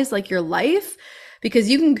intellectualize like your life. Because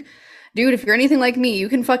you can, dude, if you're anything like me, you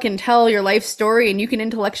can fucking tell your life story and you can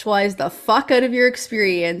intellectualize the fuck out of your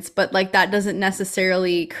experience, but like that doesn't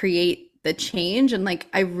necessarily create the change. And like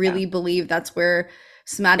I Yeah. really believe that's where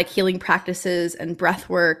somatic healing practices and breath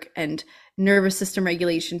work and nervous system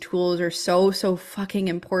regulation tools are so fucking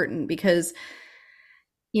important. Because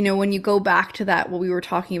you know, when you go back to that, what we were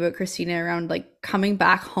talking about, Christina, around like coming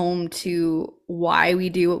back home to why we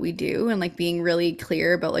do what we do and like being really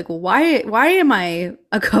clear about like, well, why am I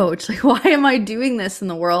a coach? Like, why am I doing this in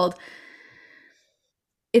the world?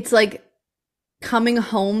 It's like coming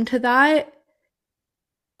home to that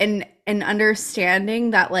and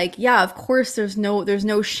understanding that like, yeah, of course there's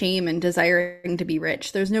no shame in desiring to be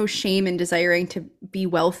rich. There's no shame in desiring to be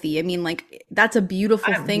wealthy. I mean, like that's a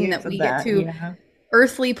beautiful I'm thing here that for we get that. to Yeah.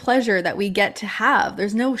 earthly pleasure that we get to have.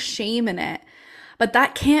 There's no shame in it. But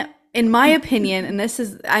that can't, in my opinion, and this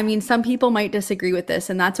is, I mean, some people might disagree with this,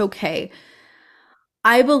 and that's okay.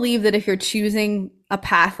 I believe that if you're choosing a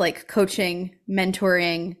path like coaching,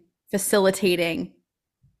 mentoring, facilitating,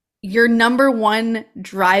 your number one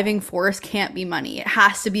driving force can't be money. It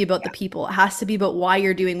has to be about the people. It has to be about why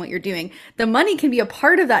you're doing what you're doing. The money can be a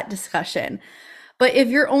part of that discussion. But if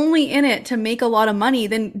you're only in it to make a lot of money,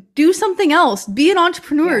 then do something else. Be an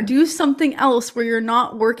entrepreneur. Yeah. Do something else where you're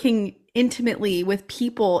not working intimately with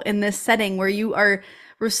people in this setting where you are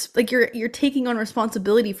like you're taking on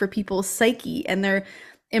responsibility for people's psyche and their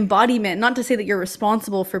embodiment. Not to say that you're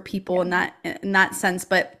responsible for people Yeah. in that sense,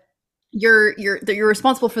 but you're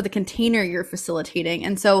responsible for the container you're facilitating.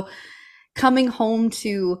 And so coming home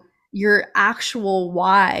to your actual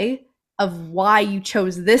why of why you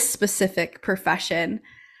chose this specific profession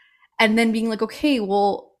and then being like, okay,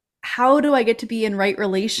 well, how do I get to be in right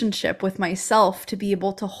relationship with myself to be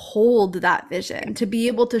able to hold that vision, to be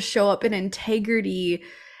able to show up in integrity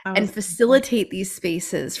I and was facilitate these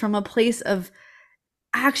spaces from a place of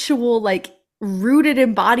actual like rooted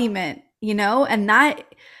embodiment, you know? And that,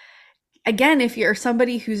 again, if you're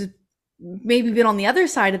somebody who's maybe been on the other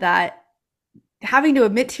side of that, having to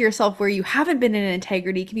admit to yourself where you haven't been in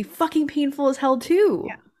integrity can be fucking painful as hell too.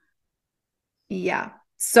 Yeah.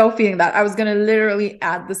 So feeling that. I was going to literally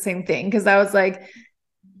add the same thing because I was like,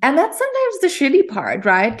 and that's sometimes the shitty part,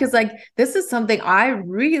 right? Because like this is something I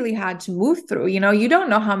really had to move through. You know, you don't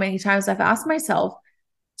know how many times I've asked myself,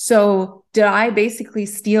 so did I basically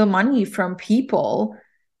steal money from people?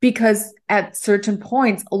 Because at certain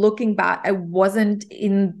points, looking back, I wasn't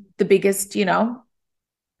in the biggest, you know,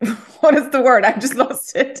 what is the word? I just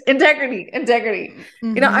lost it. Integrity.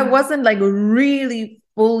 Mm-hmm. You know, I wasn't like really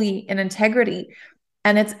fully in integrity.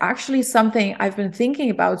 And it's actually something I've been thinking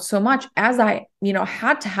about so much as I, you know,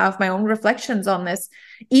 had to have my own reflections on this,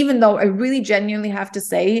 even though I really genuinely have to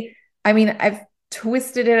say, I mean, I've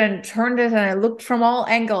twisted it and turned it and I looked from all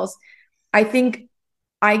angles. I think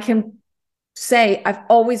I can say I've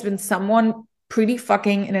always been someone pretty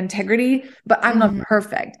fucking in integrity, but I'm not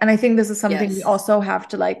perfect. And I think this is something we also have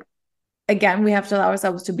to like, again, we have to allow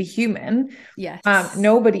ourselves to be human. Yes.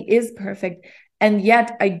 Nobody is perfect. And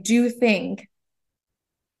yet I do think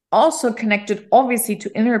also connected obviously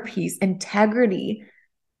to inner peace, integrity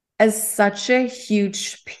is such a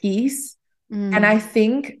huge piece. And I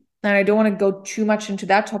think, and I don't want to go too much into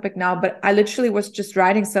that topic now, but I literally was just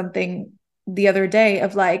writing something the other day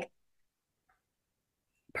of like,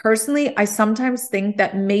 personally, I sometimes think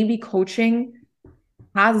that maybe coaching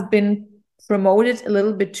has been promoted a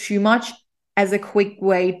little bit too much as a quick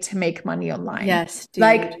way to make money online. Yes, dude.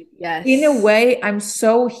 Like, yes. In a way, I'm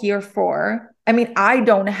so here for. I mean, I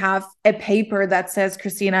don't have a paper that says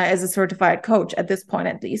Christina is a certified coach at this point,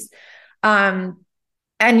 at least.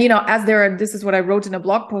 And, you know, as there are, this is what I wrote in a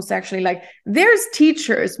blog post, actually, like there's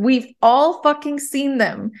teachers, we've all fucking seen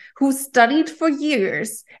them who studied for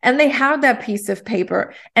years and they have that piece of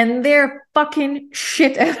paper and they're fucking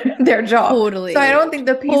shit at their job. Totally. So I don't think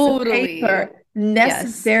the piece of paper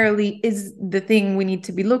necessarily is the thing we need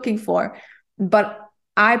to be looking for. But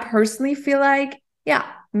I personally feel like, yeah,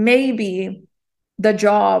 maybe the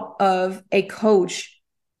job of a coach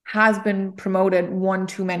has been promoted one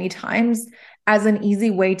too many times as an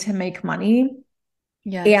easy way to make money.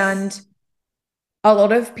 Yes. And a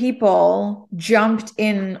lot of people jumped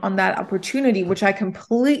in on that opportunity, which I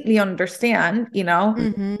completely understand. You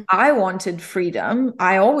know, I wanted freedom.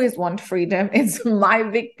 I always want freedom. It's my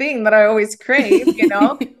big thing that I always crave, you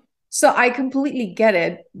know? So I completely get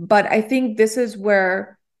it. But I think this is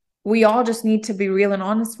where we all just need to be real and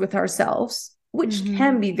honest with ourselves, which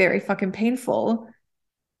can be very fucking painful.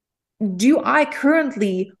 Do I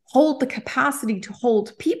currently hold the capacity to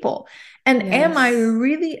hold people? And am I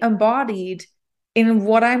really embodied in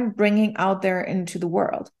what I'm bringing out there into the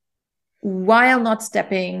world while not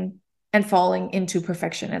stepping and falling into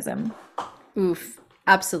perfectionism? Oof,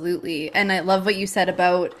 absolutely. And I love what you said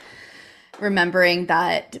about remembering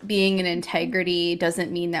that being in integrity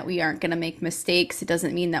doesn't mean that we aren't going to make mistakes. It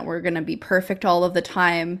doesn't mean that we're going to be perfect all of the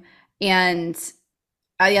time. And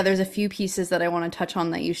yeah, there's a few pieces that I want to touch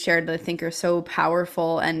on that you shared that I think are so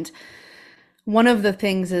powerful. And one of the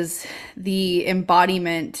things is the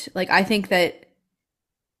embodiment. Like, I think that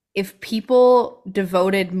if people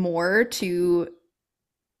devoted more to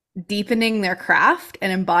deepening their craft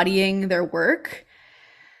and embodying their work,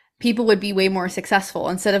 people would be way more successful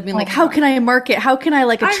instead of being like, how can I market? How can I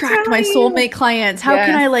like attract my soulmate clients? How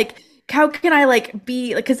can I like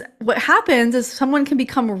be like, because what happens is someone can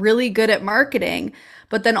become really good at marketing,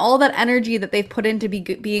 but then all that energy that they've put into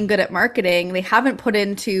being good at marketing, they haven't put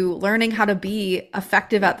into learning how to be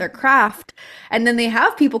effective at their craft. And then they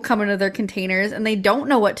have people come into their containers and they don't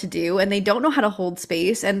know what to do and they don't know how to hold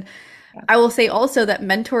space. And I will say also that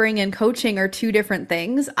mentoring and coaching are two different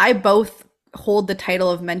things. I both hold the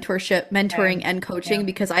title of mentoring and coaching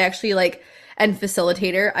because I actually like, and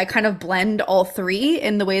facilitator, I kind of blend all three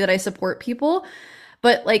in the way that I support people.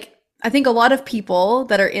 But like, I think a lot of people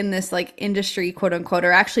that are in this like industry, quote unquote,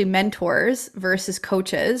 are actually mentors versus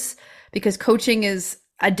coaches, because coaching is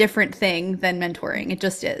a different thing than mentoring. It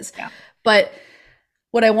just is. Yeah. But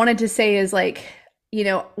what I wanted to say is like, you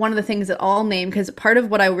know, one of the things that I'll name, because part of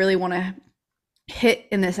what I really want to hit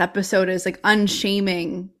in this episode is like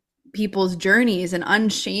unshaming people's journeys and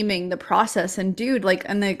unshaming the process. And dude, like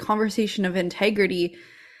in the conversation of integrity,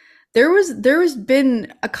 there's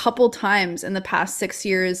been a couple times in the past 6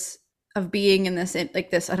 years of being in this, like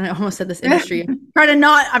this, I don't know, I almost said this industry. I'm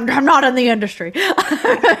not in the industry.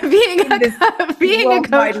 being a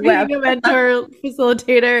coach, being a mentor,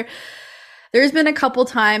 facilitator. There's been a couple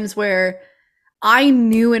times where I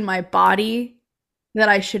knew in my body that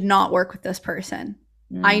I should not work with this person.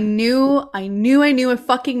 Mm. I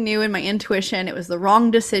fucking knew in my intuition it was the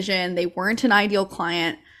wrong decision. They weren't an ideal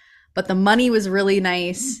client, but the money was really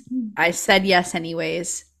nice. I said yes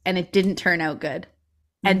anyways, and it didn't turn out good.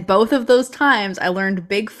 And Mm. both of those times I learned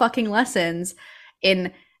big fucking lessons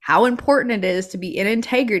in how important it is to be in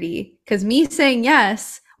integrity. Because me saying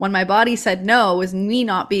yes when my body said no was me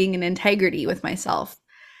not being in integrity with myself.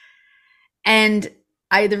 And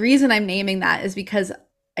the reason I'm naming that is because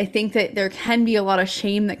I think that there can be a lot of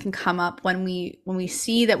shame that can come up when we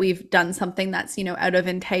see that we've done something that's, out of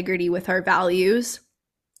integrity with our values.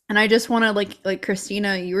 And I just want to like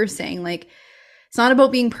Christina, you were saying, like, it's not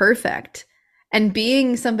about being perfect. And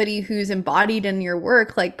being somebody who's embodied in your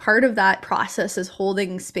work, like, part of that process is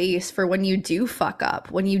holding space for when you do fuck up,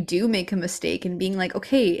 when you do make a mistake, and being like,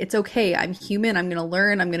 okay, it's okay. I'm human. I'm going to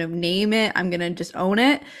learn. I'm going to name it. I'm going to just own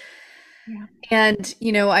it. Yeah. And,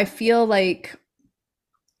 I feel like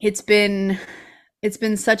it's been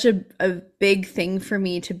such a big thing for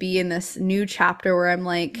me to be in this new chapter where I'm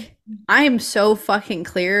like, I am so fucking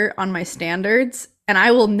clear on my standards, and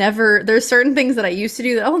I will never, there's certain things that I used to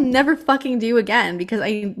do that I will never fucking do again because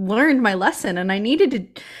I learned my lesson, and I needed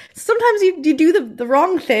to, sometimes you do the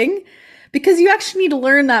wrong thing because you actually need to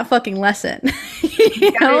learn that fucking lesson.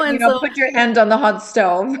 And so Put your hand on the hot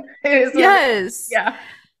stove. yes. Yeah.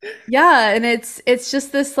 Yeah, and it's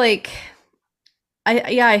just this, like,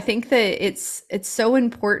 I think that it's so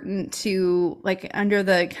important to, like, under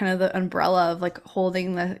the kind of the umbrella of like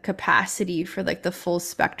holding the capacity for like the full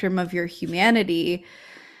spectrum of your humanity.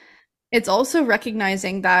 It's also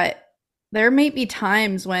recognizing that there may be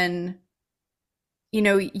times when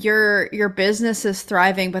your business is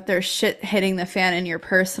thriving, but there's shit hitting the fan in your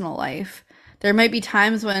personal life. There might be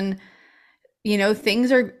times when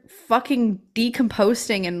things are fucking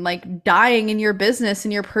decomposing and like dying in your business,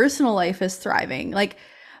 and your personal life is thriving. Like,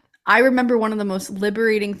 I remember one of the most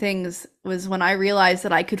liberating things was when I realized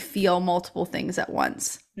that I could feel multiple things at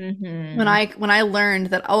once. Mm-hmm. When I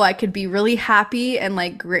learned that, oh, I could be really happy and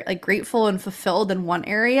like grateful and fulfilled in one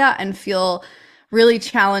area and feel really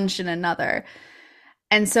challenged in another.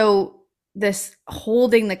 And so this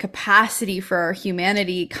holding the capacity for our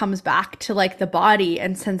humanity comes back to like the body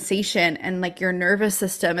and sensation and like your nervous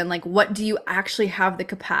system, and like, what do you actually have the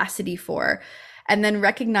capacity for? And then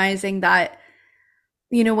recognizing that,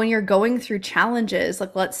 when you're going through challenges,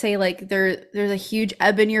 like, let's say like there's a huge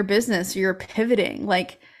ebb in your business, or you're pivoting,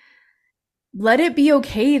 like, let it be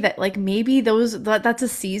okay that like maybe that's a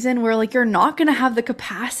season where like you're not going to have the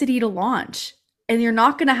capacity to launch, and you're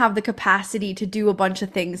not going to have the capacity to do a bunch of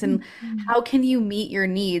things. And how can you meet your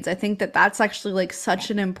needs? I think that that's actually like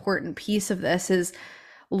such an important piece of this, is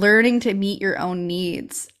learning to meet your own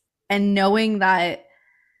needs and knowing that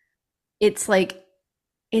it's like,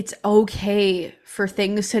 it's okay for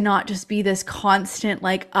things to not just be this constant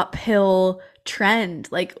like uphill trend.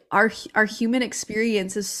 Like, our human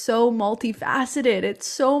experience is so multifaceted. It's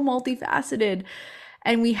so multifaceted.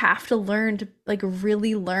 And we have to learn to like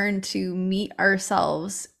really learn to meet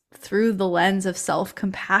ourselves through the lens of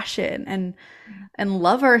self-compassion and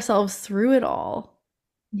love ourselves through it all.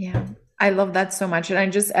 Yeah. I love that so much. And I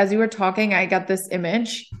just, as you were talking, I got this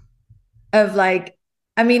image of like,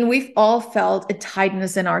 I mean, we've all felt a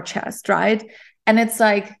tightness in our chest, right? And it's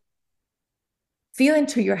like, feel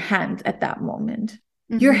into your hand at that moment.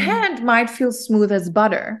 Your hand might feel smooth as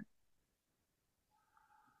butter.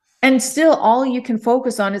 And still, all you can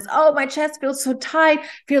focus on is, oh, my chest feels so tight,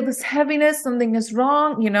 feel this heaviness, something is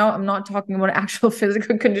wrong. I'm not talking about actual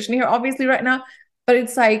physical condition here, obviously, right now. But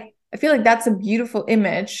it's like, I feel like that's a beautiful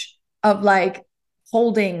image of like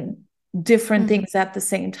holding different things at the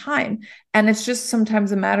same time. And it's just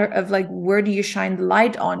sometimes a matter of like, where do you shine the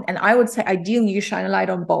light on? And I would say ideally you shine a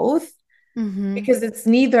light on both, because it's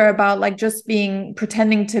neither about like just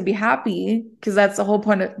pretending to be happy, because that's the whole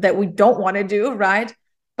point that we don't want to do, right?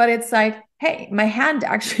 But it's like, hey, my hand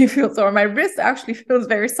actually feels, or my wrist actually feels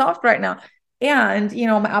very soft right now. And,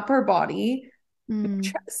 my upper body, my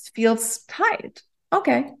chest feels tight.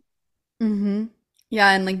 Okay. Yeah.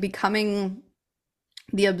 And like becoming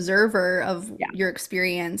the observer of your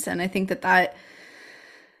experience. And I think that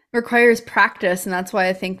requires practice. And that's why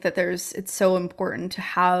I think that it's so important to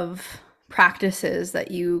have practices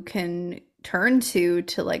that you can turn to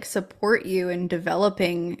like support you in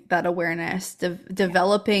developing that awareness,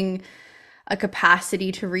 developing a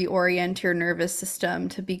capacity to reorient your nervous system,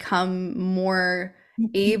 to become more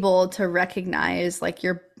able to recognize like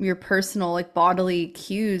your personal like bodily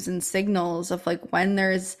cues and signals of like when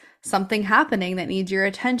there's something happening that needs your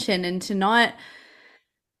attention, and to not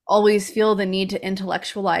always feel the need to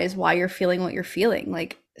intellectualize why you're feeling what you're feeling.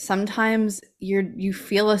 Like, sometimes you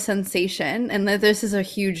feel a sensation, and this is a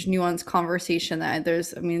huge nuanced conversation that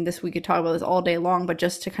there's, I mean, this, we could talk about this all day long, but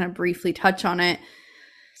just to kind of briefly touch on it,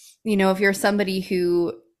 you know, if you're somebody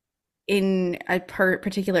who in a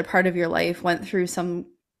particular part of your life went through some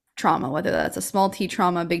trauma, whether that's a small T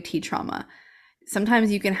trauma, big T trauma,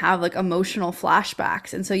 sometimes you can have like emotional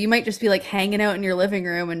flashbacks. And so you might just be like hanging out in your living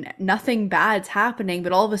room and nothing bad's happening,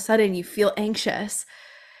 but all of a sudden you feel anxious.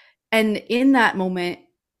 And in that moment,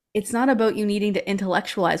 it's not about you needing to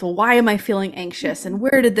intellectualize, well, why am I feeling anxious and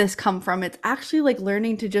where did this come from? It's actually like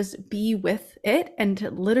learning to just be with it and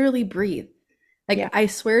to literally breathe. Like, yeah. I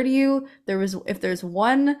swear to you, if there's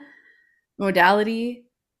one modality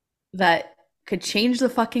that could change the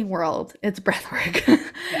fucking world, it's breath work.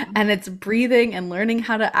 Yeah. And it's breathing and learning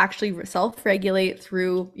how to actually self-regulate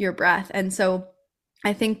through your breath. And so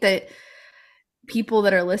I think that people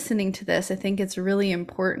that are listening to this, I think it's really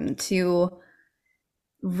important to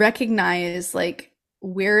recognize like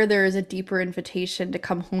where there is a deeper invitation to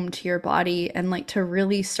come home to your body, and like to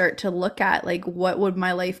really start to look at like, what would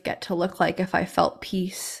my life get to look like if I felt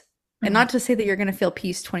peace? Mm-hmm. And not to say that you're going to feel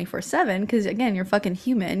peace 24/7, because again, you're fucking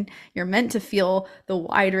human. You're meant to feel the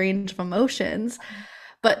wide range of emotions,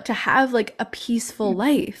 but to have like a peaceful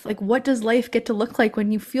life, like what does life get to look like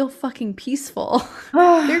when you feel fucking peaceful?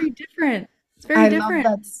 Very different. It's very different. I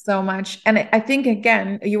love that so much. And I think,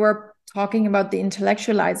 again, you were talking about the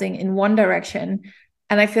intellectualizing in one direction.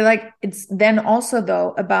 And I feel like it's then also,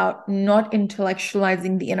 though, about not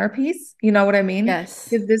intellectualizing the inner peace. You know what I mean? Yes.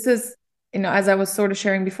 Because this is, you know, as I was sort of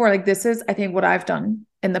sharing before, like this is, I think, what I've done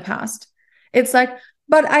in the past. It's like,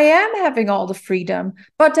 but I am having all the freedom,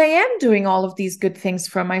 but I am doing all of these good things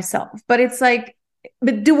for myself. But it's like,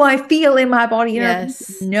 but do I feel in my body?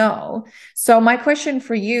 Yes. No. So my question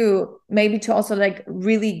for you, maybe to also like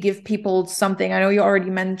really give people something. I know you already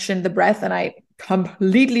mentioned the breath, and I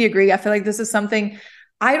completely agree. I feel like this is something,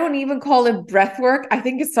 I don't even call it breath work. I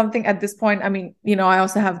think it's something at this point. I mean, you know, I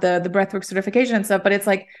also have the breath work certification and stuff, but it's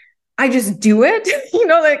like, I just do it. You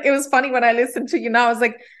know, like it was funny when I listened to you now, I was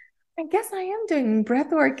like, I guess I am doing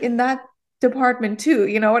breath work in that department too.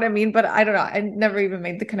 You know what I mean? But I don't know. I never even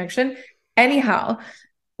made the connection. Anyhow,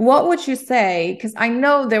 what would you say? Because I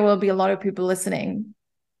know there will be a lot of people listening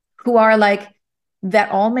who are like,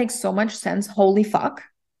 that all makes so much sense. Holy fuck.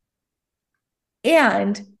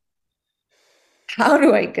 And how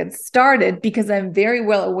do I get started? Because I'm very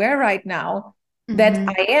well aware right now that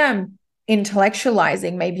I am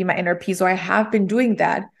intellectualizing maybe my inner peace, or I have been doing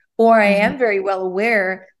that, or I am very well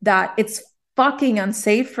aware that it's fucking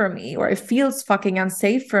unsafe for me, or it feels fucking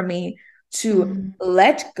unsafe for me to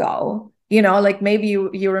let go. You know, like maybe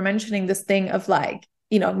you were mentioning this thing of like,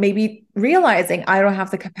 you know, maybe realizing I don't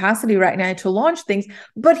have the capacity right now to launch things,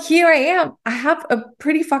 but here I am. I have a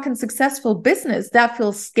pretty fucking successful business. That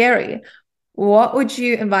feels scary. What would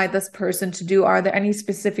you invite this person to do? Are there any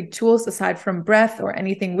specific tools aside from breath or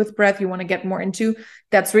anything with breath you want to get more into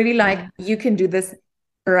that's really like, you can do this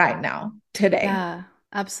right now, today? Yeah,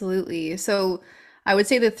 absolutely. So I would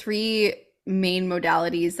say the three main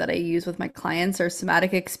modalities that I use with my clients are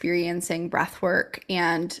somatic experiencing, breath work,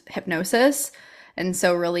 and hypnosis. And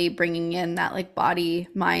so really bringing in that like body,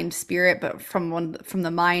 mind, spirit, but from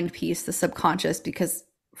the mind piece, the subconscious, because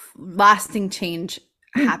lasting change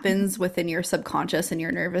happens within your subconscious and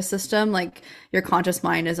your nervous system. Like your conscious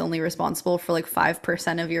mind is only responsible for like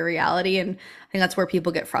 5% of your reality. And I think that's where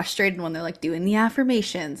people get frustrated when they're like doing the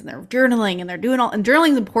affirmations and they're journaling and they're doing all, and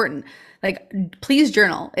journaling is important. Like, please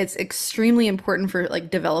journal. It's extremely important for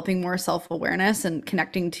like developing more self-awareness and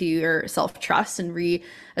connecting to your self-trust and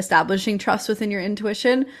re-establishing trust within your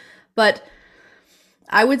intuition. But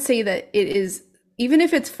I would say that it is, even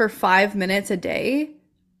if it's for 5 minutes a day,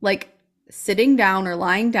 like sitting down or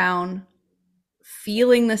lying down,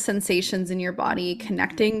 feeling the sensations in your body,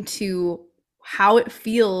 connecting to how it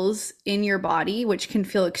feels in your body, which can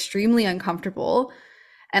feel extremely uncomfortable.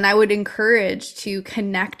 And I would encourage to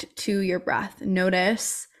connect to your breath.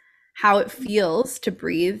 Notice how it feels to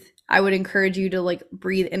breathe. I would encourage you to like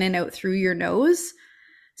breathe in and out through your nose,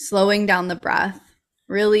 slowing down the breath,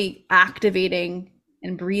 really activating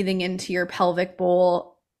and breathing into your pelvic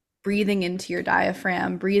bowl, breathing into your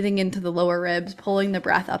diaphragm, breathing into the lower ribs, pulling the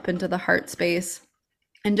breath up into the heart space,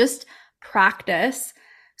 and just practice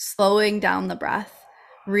slowing down the breath.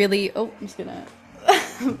 Really, I'm just gonna,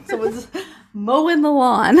 someone's mowing the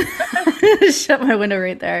lawn. Shut my window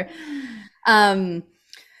right there.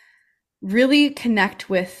 Really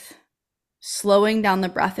connect with slowing down the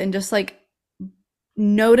breath and just like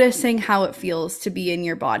noticing how it feels to be in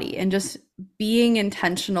your body, and just being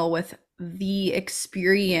intentional with the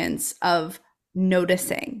experience of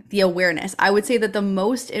noticing, the awareness. I would say that the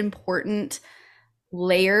most important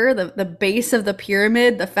layer, the base of the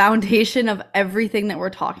pyramid, the foundation of everything that we're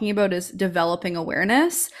talking about is developing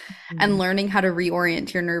awareness and learning how to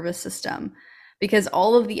reorient your nervous system. Because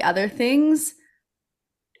all of the other things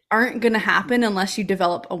aren't going to happen unless you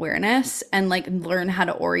develop awareness and like learn how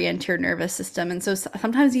to orient your nervous system. And so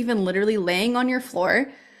sometimes even literally laying on your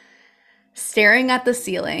floor, staring at the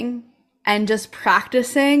ceiling and just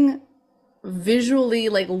practicing visually,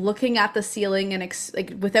 like looking at the ceiling and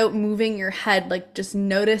like without moving your head, like just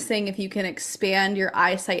noticing if you can expand your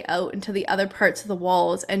eyesight out into the other parts of the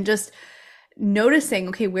walls and just noticing,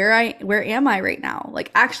 okay, where am I right now?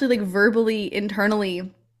 Like actually like verbally,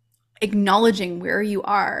 internally acknowledging where you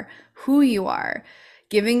are, who you are,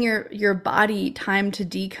 giving your body time to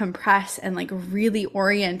decompress and like really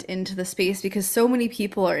orient into the space, because so many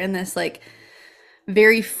people are in this like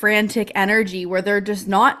very frantic energy where they're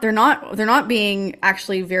not being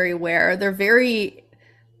actually very aware. They're very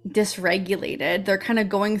dysregulated. They're kind of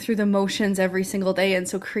going through the motions every single day. And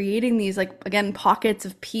so creating these like, again, pockets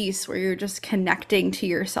of peace where you're just connecting to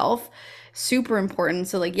yourself, super important.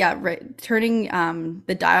 So like, yeah, right, turning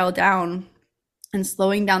the dial down and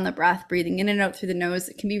slowing down the breath, breathing in and out through the nose.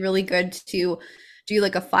 It can be really good to do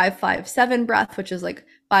like a 5-5-7 breath, which is like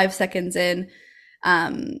 5 seconds in.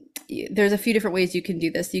 There's a few different ways you can do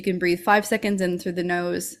this. You can breathe 5 seconds in through the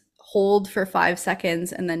nose, hold for 5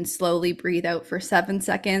 seconds, and then slowly breathe out for 7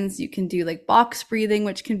 seconds. You can do like box breathing,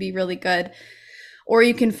 which can be really good. Or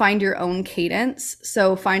you can find your own cadence.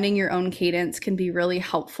 So finding your own cadence can be really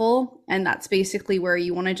helpful. And that's basically where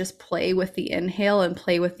you want to just play with the inhale and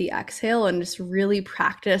play with the exhale and just really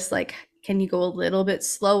practice, like, can you go a little bit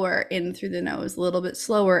slower in through the nose, a little bit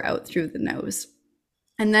slower out through the nose?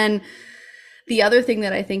 And then the other thing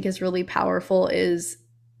that I think is really powerful is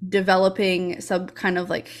developing some kind of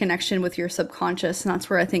like connection with your subconscious. And that's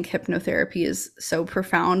where I think hypnotherapy is so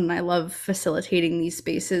profound. And I love facilitating these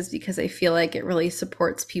spaces because I feel like it really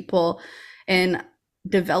supports people in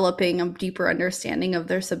developing a deeper understanding of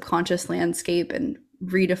their subconscious landscape and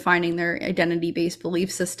redefining their identity-based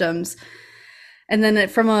belief systems. And then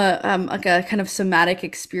from a like a kind of somatic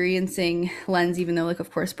experiencing lens, even though like,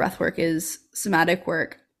 of course, breath work is somatic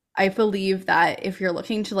work, I believe that if you're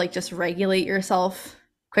looking to like just regulate yourself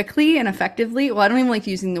quickly and effectively, well, I don't even like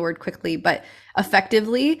using the word quickly, but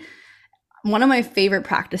effectively, one of my favorite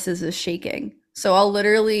practices is shaking. So I'll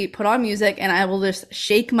literally put on music and I will just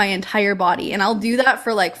shake my entire body. And I'll do that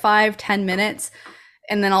for like 5-10 minutes.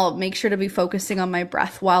 And then I'll make sure to be focusing on my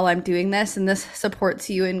breath while I'm doing this. And this supports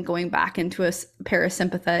you in going back into a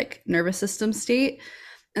parasympathetic nervous system state.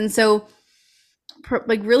 And so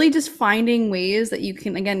like really just finding ways that you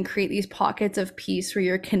can, again, create these pockets of peace where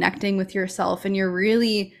you're connecting with yourself and you're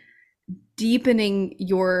really deepening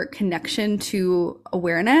your connection to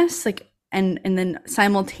awareness, like, and then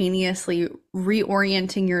simultaneously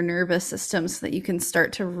reorienting your nervous system so that you can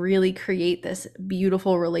start to really create this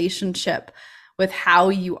beautiful relationship with how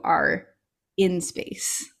you are in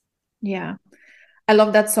space. Yeah. I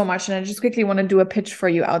love that so much. And I just quickly want to do a pitch for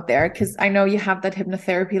you out there, because I know you have that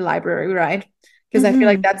hypnotherapy library, right? Because I feel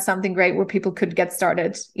like that's something great where people could get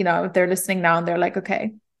started. You know, if they're listening now and they're like,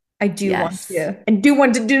 okay, I do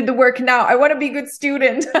want to do the work now. I want to be a good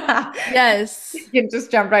student. Yes. You can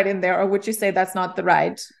just jump right in there. Or would you say that's not the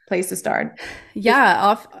right place to start?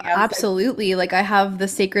 Yeah, absolutely. Like I have the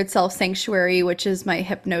Sacred Self Sanctuary, which is my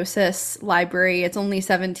hypnosis library. It's only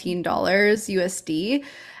 $17 USD.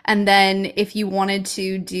 And then if you wanted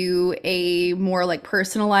to do a more like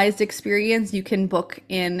personalized experience, you can book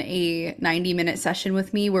in a 90-minute session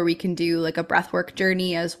with me where we can do like a breathwork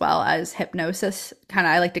journey as well as hypnosis. Kind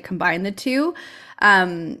of, I like to combine the two.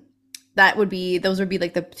 Those would be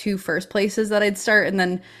like the two first places that I'd start. And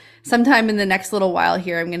then sometime in the next little while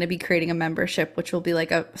here, I'm going to be creating a membership, which will be like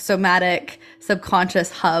a somatic subconscious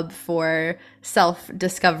hub for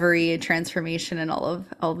self-discovery, transformation, and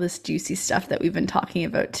all this juicy stuff that we've been talking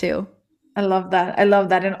about too. I love that.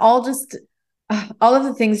 And all of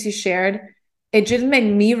the things you shared, it just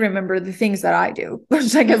made me remember the things that I do.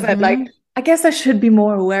 Which, like I said, like, I guess I should be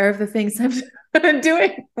more aware of the things I'm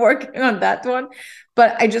doing, working on that one.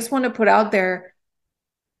 But I just want to put out there,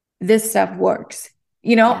 this stuff works.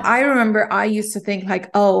 You know, yes. I remember I used to think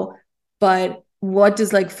like, oh, but what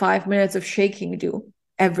does like 5 minutes of shaking do?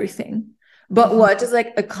 Everything. But what does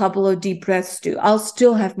like a couple of deep breaths do? I'll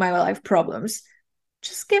still have my life problems.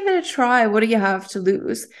 Just give it a try. What do you have to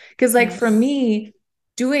lose? Because like for me,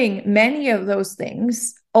 doing many of those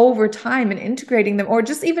things over time and integrating them, or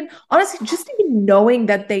just even, honestly, just even knowing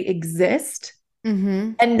that they exist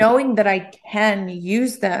and knowing that I can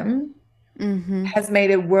use them has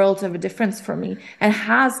made a world of a difference for me and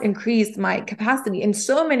has increased my capacity in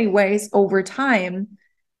so many ways over time.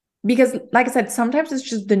 Because like I said, sometimes it's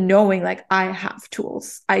just the knowing, like I have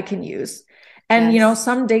tools I can use. And,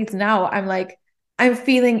 some days now I'm like, I'm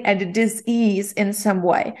feeling at a dis-ease in some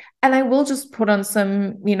way. And I will just put on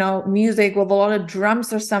some, music with a lot of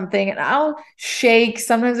drums or something, and I'll shake.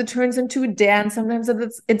 Sometimes it turns into a dance. Sometimes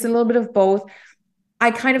it's a little bit of both.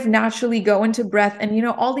 I kind of naturally go into breath and,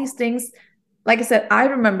 all these things. Like I said, I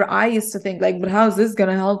remember I used to think like, but how is this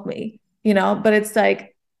going to help me? But it's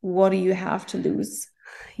like, what do you have to lose?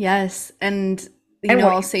 Yes. And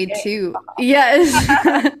I'll say too, yes.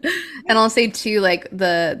 And I'll say too, like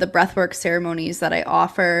the breathwork ceremonies that I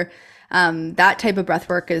offer, that type of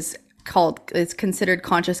breathwork it's considered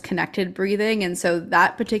conscious connected breathing. And so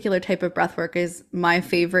that particular type of breathwork is my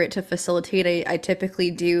favorite to facilitate. I typically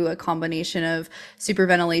do a combination of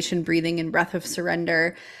superventilation breathing and breath of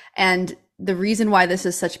surrender. And the reason why this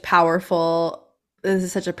is such a powerful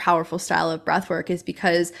style of breathwork is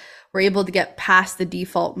because we're able to get past the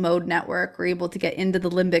default mode network. We're able to get into the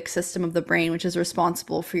limbic system of the brain, which is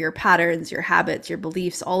responsible for your patterns, your habits, your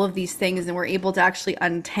beliefs, all of these things. And we're able to actually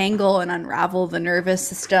untangle and unravel the nervous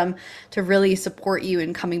system to really support you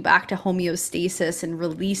in coming back to homeostasis and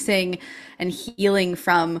releasing and healing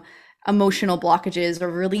from emotional blockages or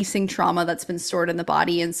releasing trauma that's been stored in the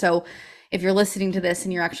body. And so if you're listening to this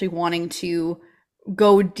and you're actually wanting to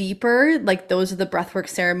go deeper, like those are the breathwork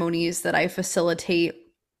ceremonies that I facilitate,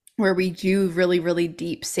 where we do really, really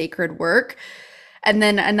deep sacred work. And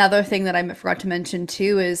then another thing that I forgot to mention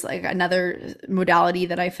too is like another modality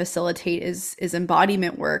that I facilitate is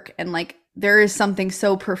embodiment work. And like there is something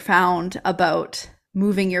so profound about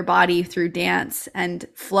moving your body through dance and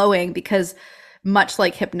flowing, because much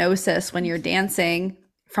like hypnosis, when you're dancing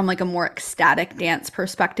from like a more ecstatic dance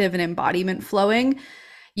perspective and embodiment flowing,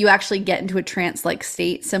 you actually get into a trance-like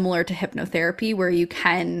state similar to hypnotherapy where you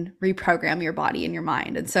can reprogram your body and your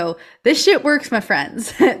mind. And so this shit works, my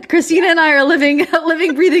friends. Christina and I are living,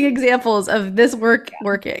 breathing examples of this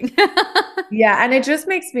working. Yeah. And it just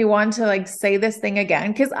makes me want to like say this thing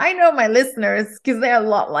again, because I know my listeners, because they're a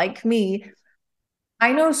lot like me.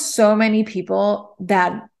 I know so many people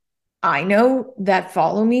that I know that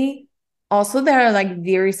follow me. Also, that are like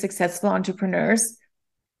very successful entrepreneurs.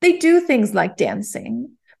 They do things like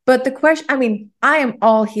dancing. But the question, I mean, I am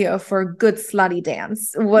all here for a good slutty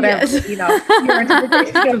dance, whatever, Yes. your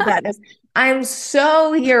interpretation of that is. I'm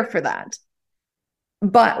so here for that.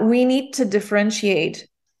 But we need to differentiate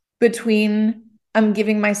between I'm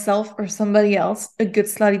giving myself or somebody else a good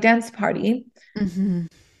slutty dance party,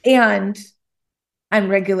 and I'm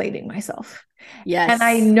regulating myself. Yes. And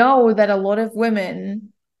I know that a lot of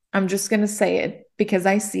women, I'm just going to say it because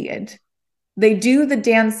I see it, they do the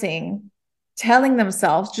dancing telling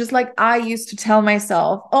themselves, just like I used to tell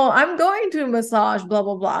myself, oh, I'm going to massage, blah,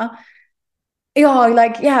 blah, blah.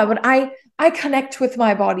 Like, yeah, but I connect with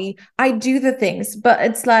my body. I do the things, but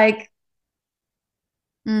it's like,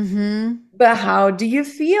 but how do you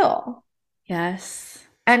feel? Yes.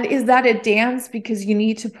 And is that a dance because you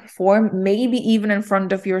need to perform, maybe even in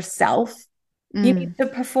front of yourself? You need to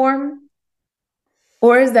perform?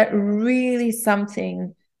 Or is that really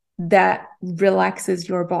something that relaxes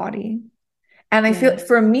your body? And I feel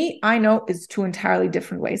for me, I know it's two entirely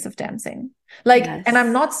different ways of dancing. Like, and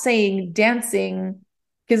I'm not saying dancing,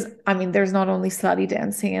 because I mean, there's not only slutty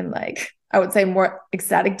dancing and like, I would say more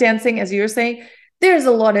ecstatic dancing, as you're saying, there's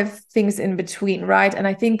a lot of things in between, right? And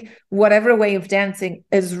I think whatever way of dancing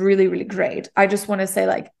is really, really great. I just want to say,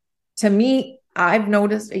 like, to me, I've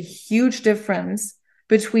noticed a huge difference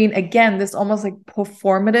between, again, this almost like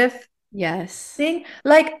performative thing.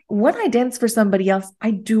 Like when I dance for somebody else,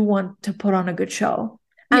 I do want to put on a good show.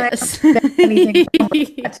 And yes. I don't expect anything from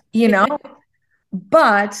that,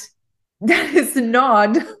 but that is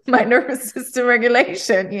not my nervous system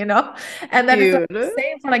regulation, and that is the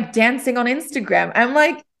same for like dancing on Instagram. I'm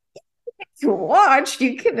like, to watch,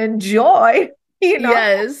 you can enjoy,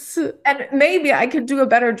 Yes. and maybe I could do a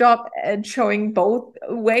better job at showing both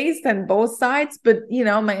ways than both sides, but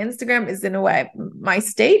my Instagram is in a way my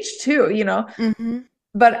stage too,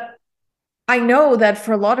 but I know that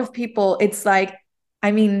for a lot of people it's like,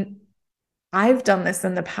 I mean, I've done this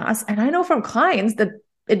in the past, and I know from clients that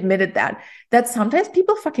admitted that sometimes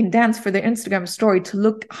people fucking dance for their Instagram story to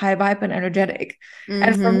look high vibe and energetic.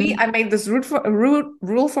 And for me, I made this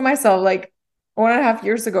rule for myself like 1.5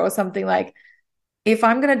 years ago or something, like, if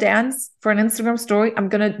I'm going to dance for an Instagram story, I'm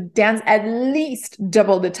going to dance at least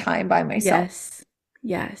double the time by myself.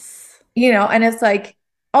 Yes. And it's like,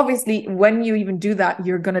 obviously, when you even do that,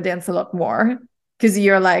 you're going to dance a lot more because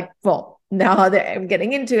you're like, well, now that I'm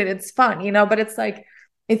getting into it, it's fun, you know, but it's like,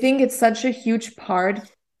 I think it's such a huge part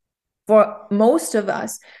for most of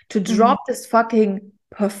us to drop this fucking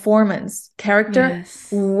performance character Yes.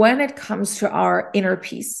 when it comes to our inner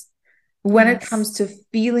peace, when it Yes. comes to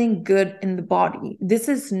feeling good in the body. This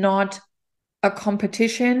is not a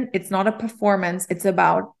competition. It's not a performance. It's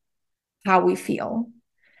about how we feel.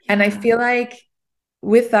 And I feel like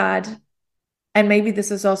with that, and maybe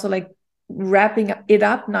this is also like wrapping it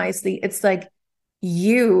up nicely, it's like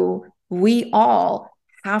we all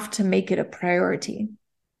have to make it a priority.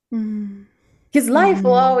 Because life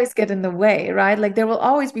will always get in the way, right? Like there will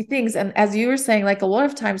always be things. And as you were saying, like a lot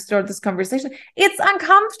of times throughout this conversation, it's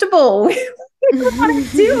uncomfortable. We don't want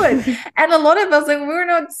to do it. And a lot of us, like, we're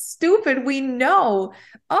not stupid. We know,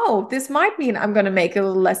 oh, this might mean I'm going to make a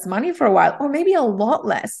little less money for a while, or maybe a lot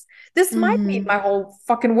less. This might mean my whole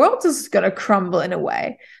fucking world is going to crumble in a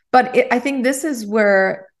way. But I think this is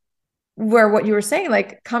where what you were saying,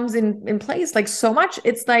 like, comes in place, like so much.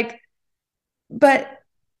 It's like, but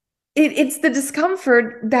it's the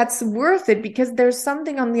discomfort that's worth it, because there's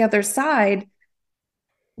something on the other side,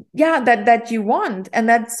 that you want, and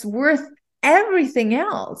that's worth everything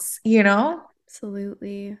else, you know?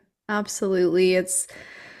 Absolutely.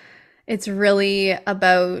 It's really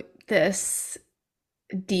about this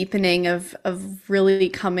deepening of really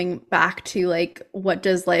coming back to like, what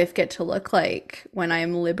does life get to look like when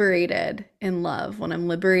I'm liberated in love, when I'm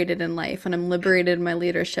liberated in life, when I'm liberated in my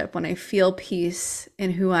leadership, when I feel peace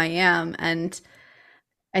in who I am. And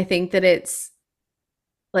I think that it's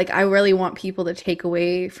like, I really want people to take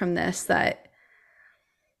away from this that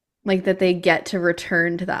like that they get to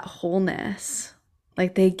return to that wholeness,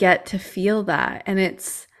 like they get to feel that. And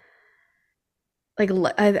it's like,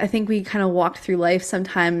 I think we kind of walk through life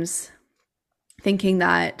sometimes thinking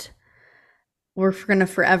that we're going to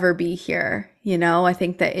forever be here. You know, I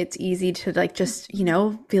think that it's easy to like, just, you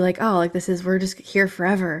know, be like, oh, like we're just here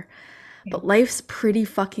forever. But life's pretty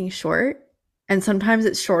fucking short. And sometimes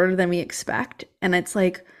it's shorter than we expect. And it's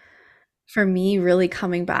like, for me, really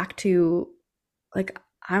coming back to like,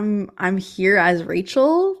 I'm here as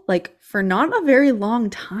Rachael, like for not a very long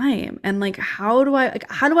time. And like, how do I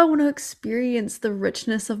want to experience the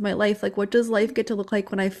richness of my life? Like, what does life get to look like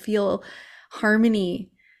when I feel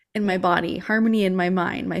harmony in my body, harmony in my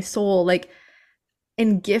mind, my soul, like,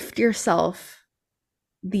 and gift yourself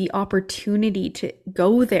the opportunity to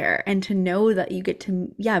go there and to know that you get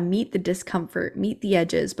to, meet the discomfort, meet the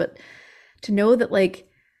edges, but to know that like,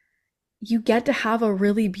 you get to have a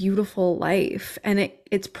really beautiful life. And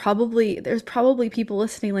there's probably people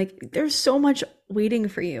listening, like there's so much waiting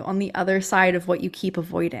for you on the other side of what you keep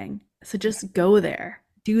avoiding. So just go there,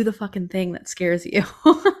 do the fucking thing that scares you.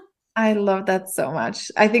 I love that so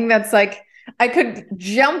much. I think that's like, I could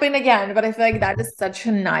jump in again, but I feel like that is such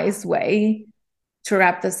a nice way to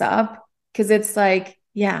wrap this up, because it's like,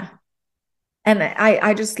 yeah. And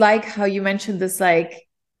I just like how you mentioned this, like,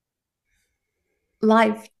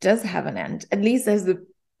 life does have an end, at least as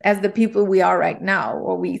the people we are right now,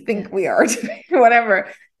 or we think we are, whatever,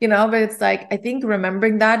 you know. But it's like, I think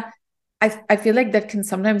remembering that, I feel like that can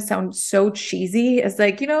sometimes sound so cheesy. It's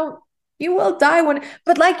like, you know, you will die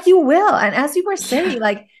but like you will. And as you were saying,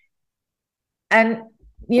 like, and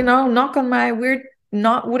you know, knock on my weird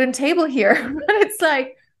not wooden table here, but it's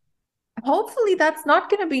like, hopefully that's not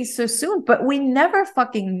going to be so soon, but we never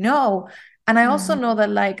fucking know. And I also know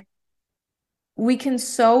that like, we can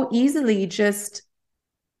so easily just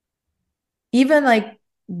even like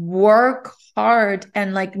work hard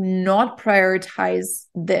and like not prioritize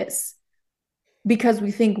this, because we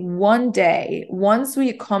think one day, once we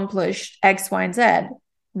accomplish X, Y, and Z,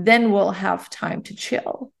 then we'll have time to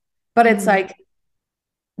chill. But it's like,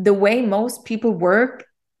 the way most people work,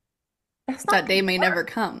 that day may never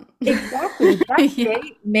come. Exactly. That day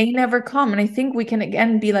may never come. And I think we can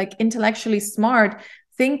again be like intellectually smart,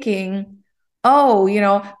 thinking, oh, you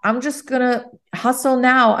know, I'm just gonna hustle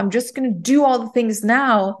now. I'm just gonna do all the things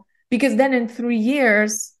now, because then in 3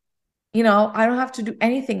 years, you know, I don't have to do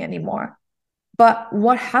anything anymore. But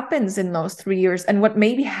what happens in those 3 years, and what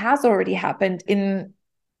maybe has already happened in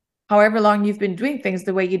however long you've been doing things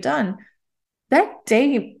the way you've done, that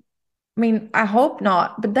day, I mean, I hope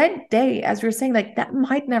not, but that day, as we were saying, like, that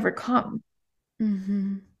might never come.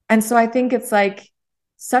 And so I think it's like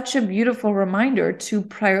such a beautiful reminder to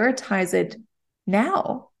prioritize it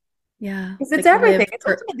now. Yeah. Because it's like everything. It's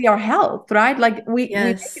ultimately our health, right? Like we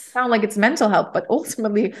make it sound like it's mental health, but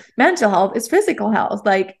ultimately mental health is physical health.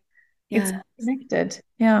 Like, it's connected.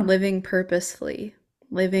 Yeah. Living purposefully,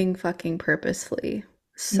 living fucking purposefully.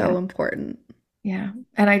 So important. Yeah.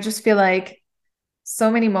 And I just feel like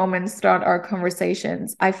so many moments throughout our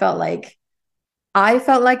conversations, I felt like I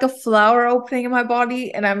felt like a flower opening in my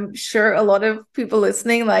body. And I'm sure a lot of people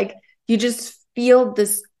listening, like you just feel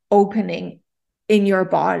this opening in your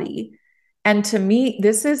body. And to me,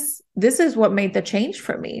 this is what made the change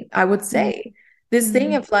for me, I would say. This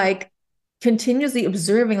thing of like continuously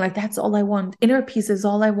observing, like that's all I want. Inner peace is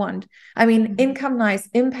all I want. I mean, income nice,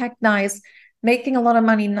 impact nice, making a lot of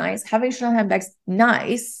money nice, having Chanel handbags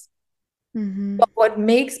nice. But what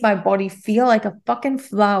makes my body feel like a fucking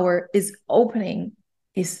flower is opening,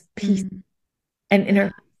 is peace and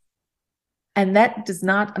inner. And that does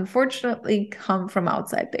not, unfortunately, come from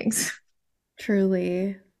outside things.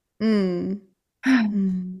 Truly. Mm.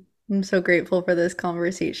 Mm. I'm so grateful for this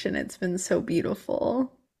conversation. It's been so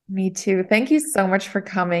beautiful. Me too. Thank you so much for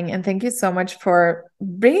coming. And thank you so much for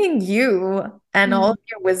bringing you and all of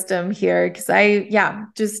your wisdom here. Because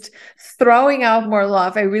just throwing out more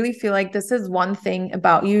love. I really feel like this is one thing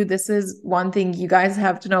about you. This is one thing you guys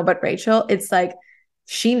have to know about Rachael. It's like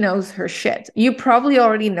she knows her shit. You probably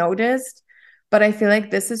already noticed, but I feel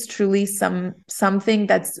like this is truly something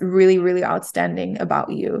that's really, really outstanding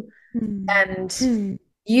about you. And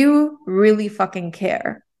you really fucking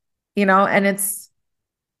care, and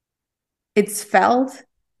it's felt,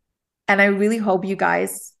 and I really hope you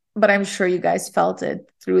guys, but I'm sure you guys felt it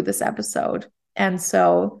through this episode. And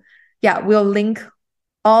so, we'll link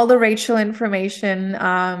all the Rachael information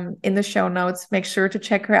in the show notes. Make sure to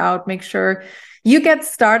check her out. Make sure you get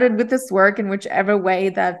started with this work in whichever way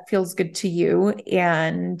that feels good to you.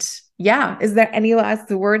 And is there any last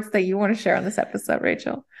words that you want to share on this episode,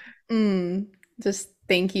 Rachael? Just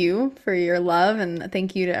thank you for your love, and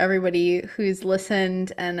thank you to everybody who's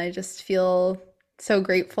listened. And I just feel so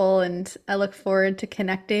grateful, and I look forward to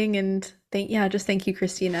connecting. And just thank you,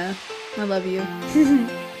 Christina. I love you.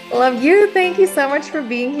 Love you. Thank you so much for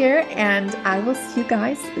being here. And I will see you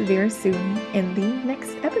guys very soon in the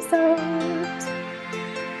next episode.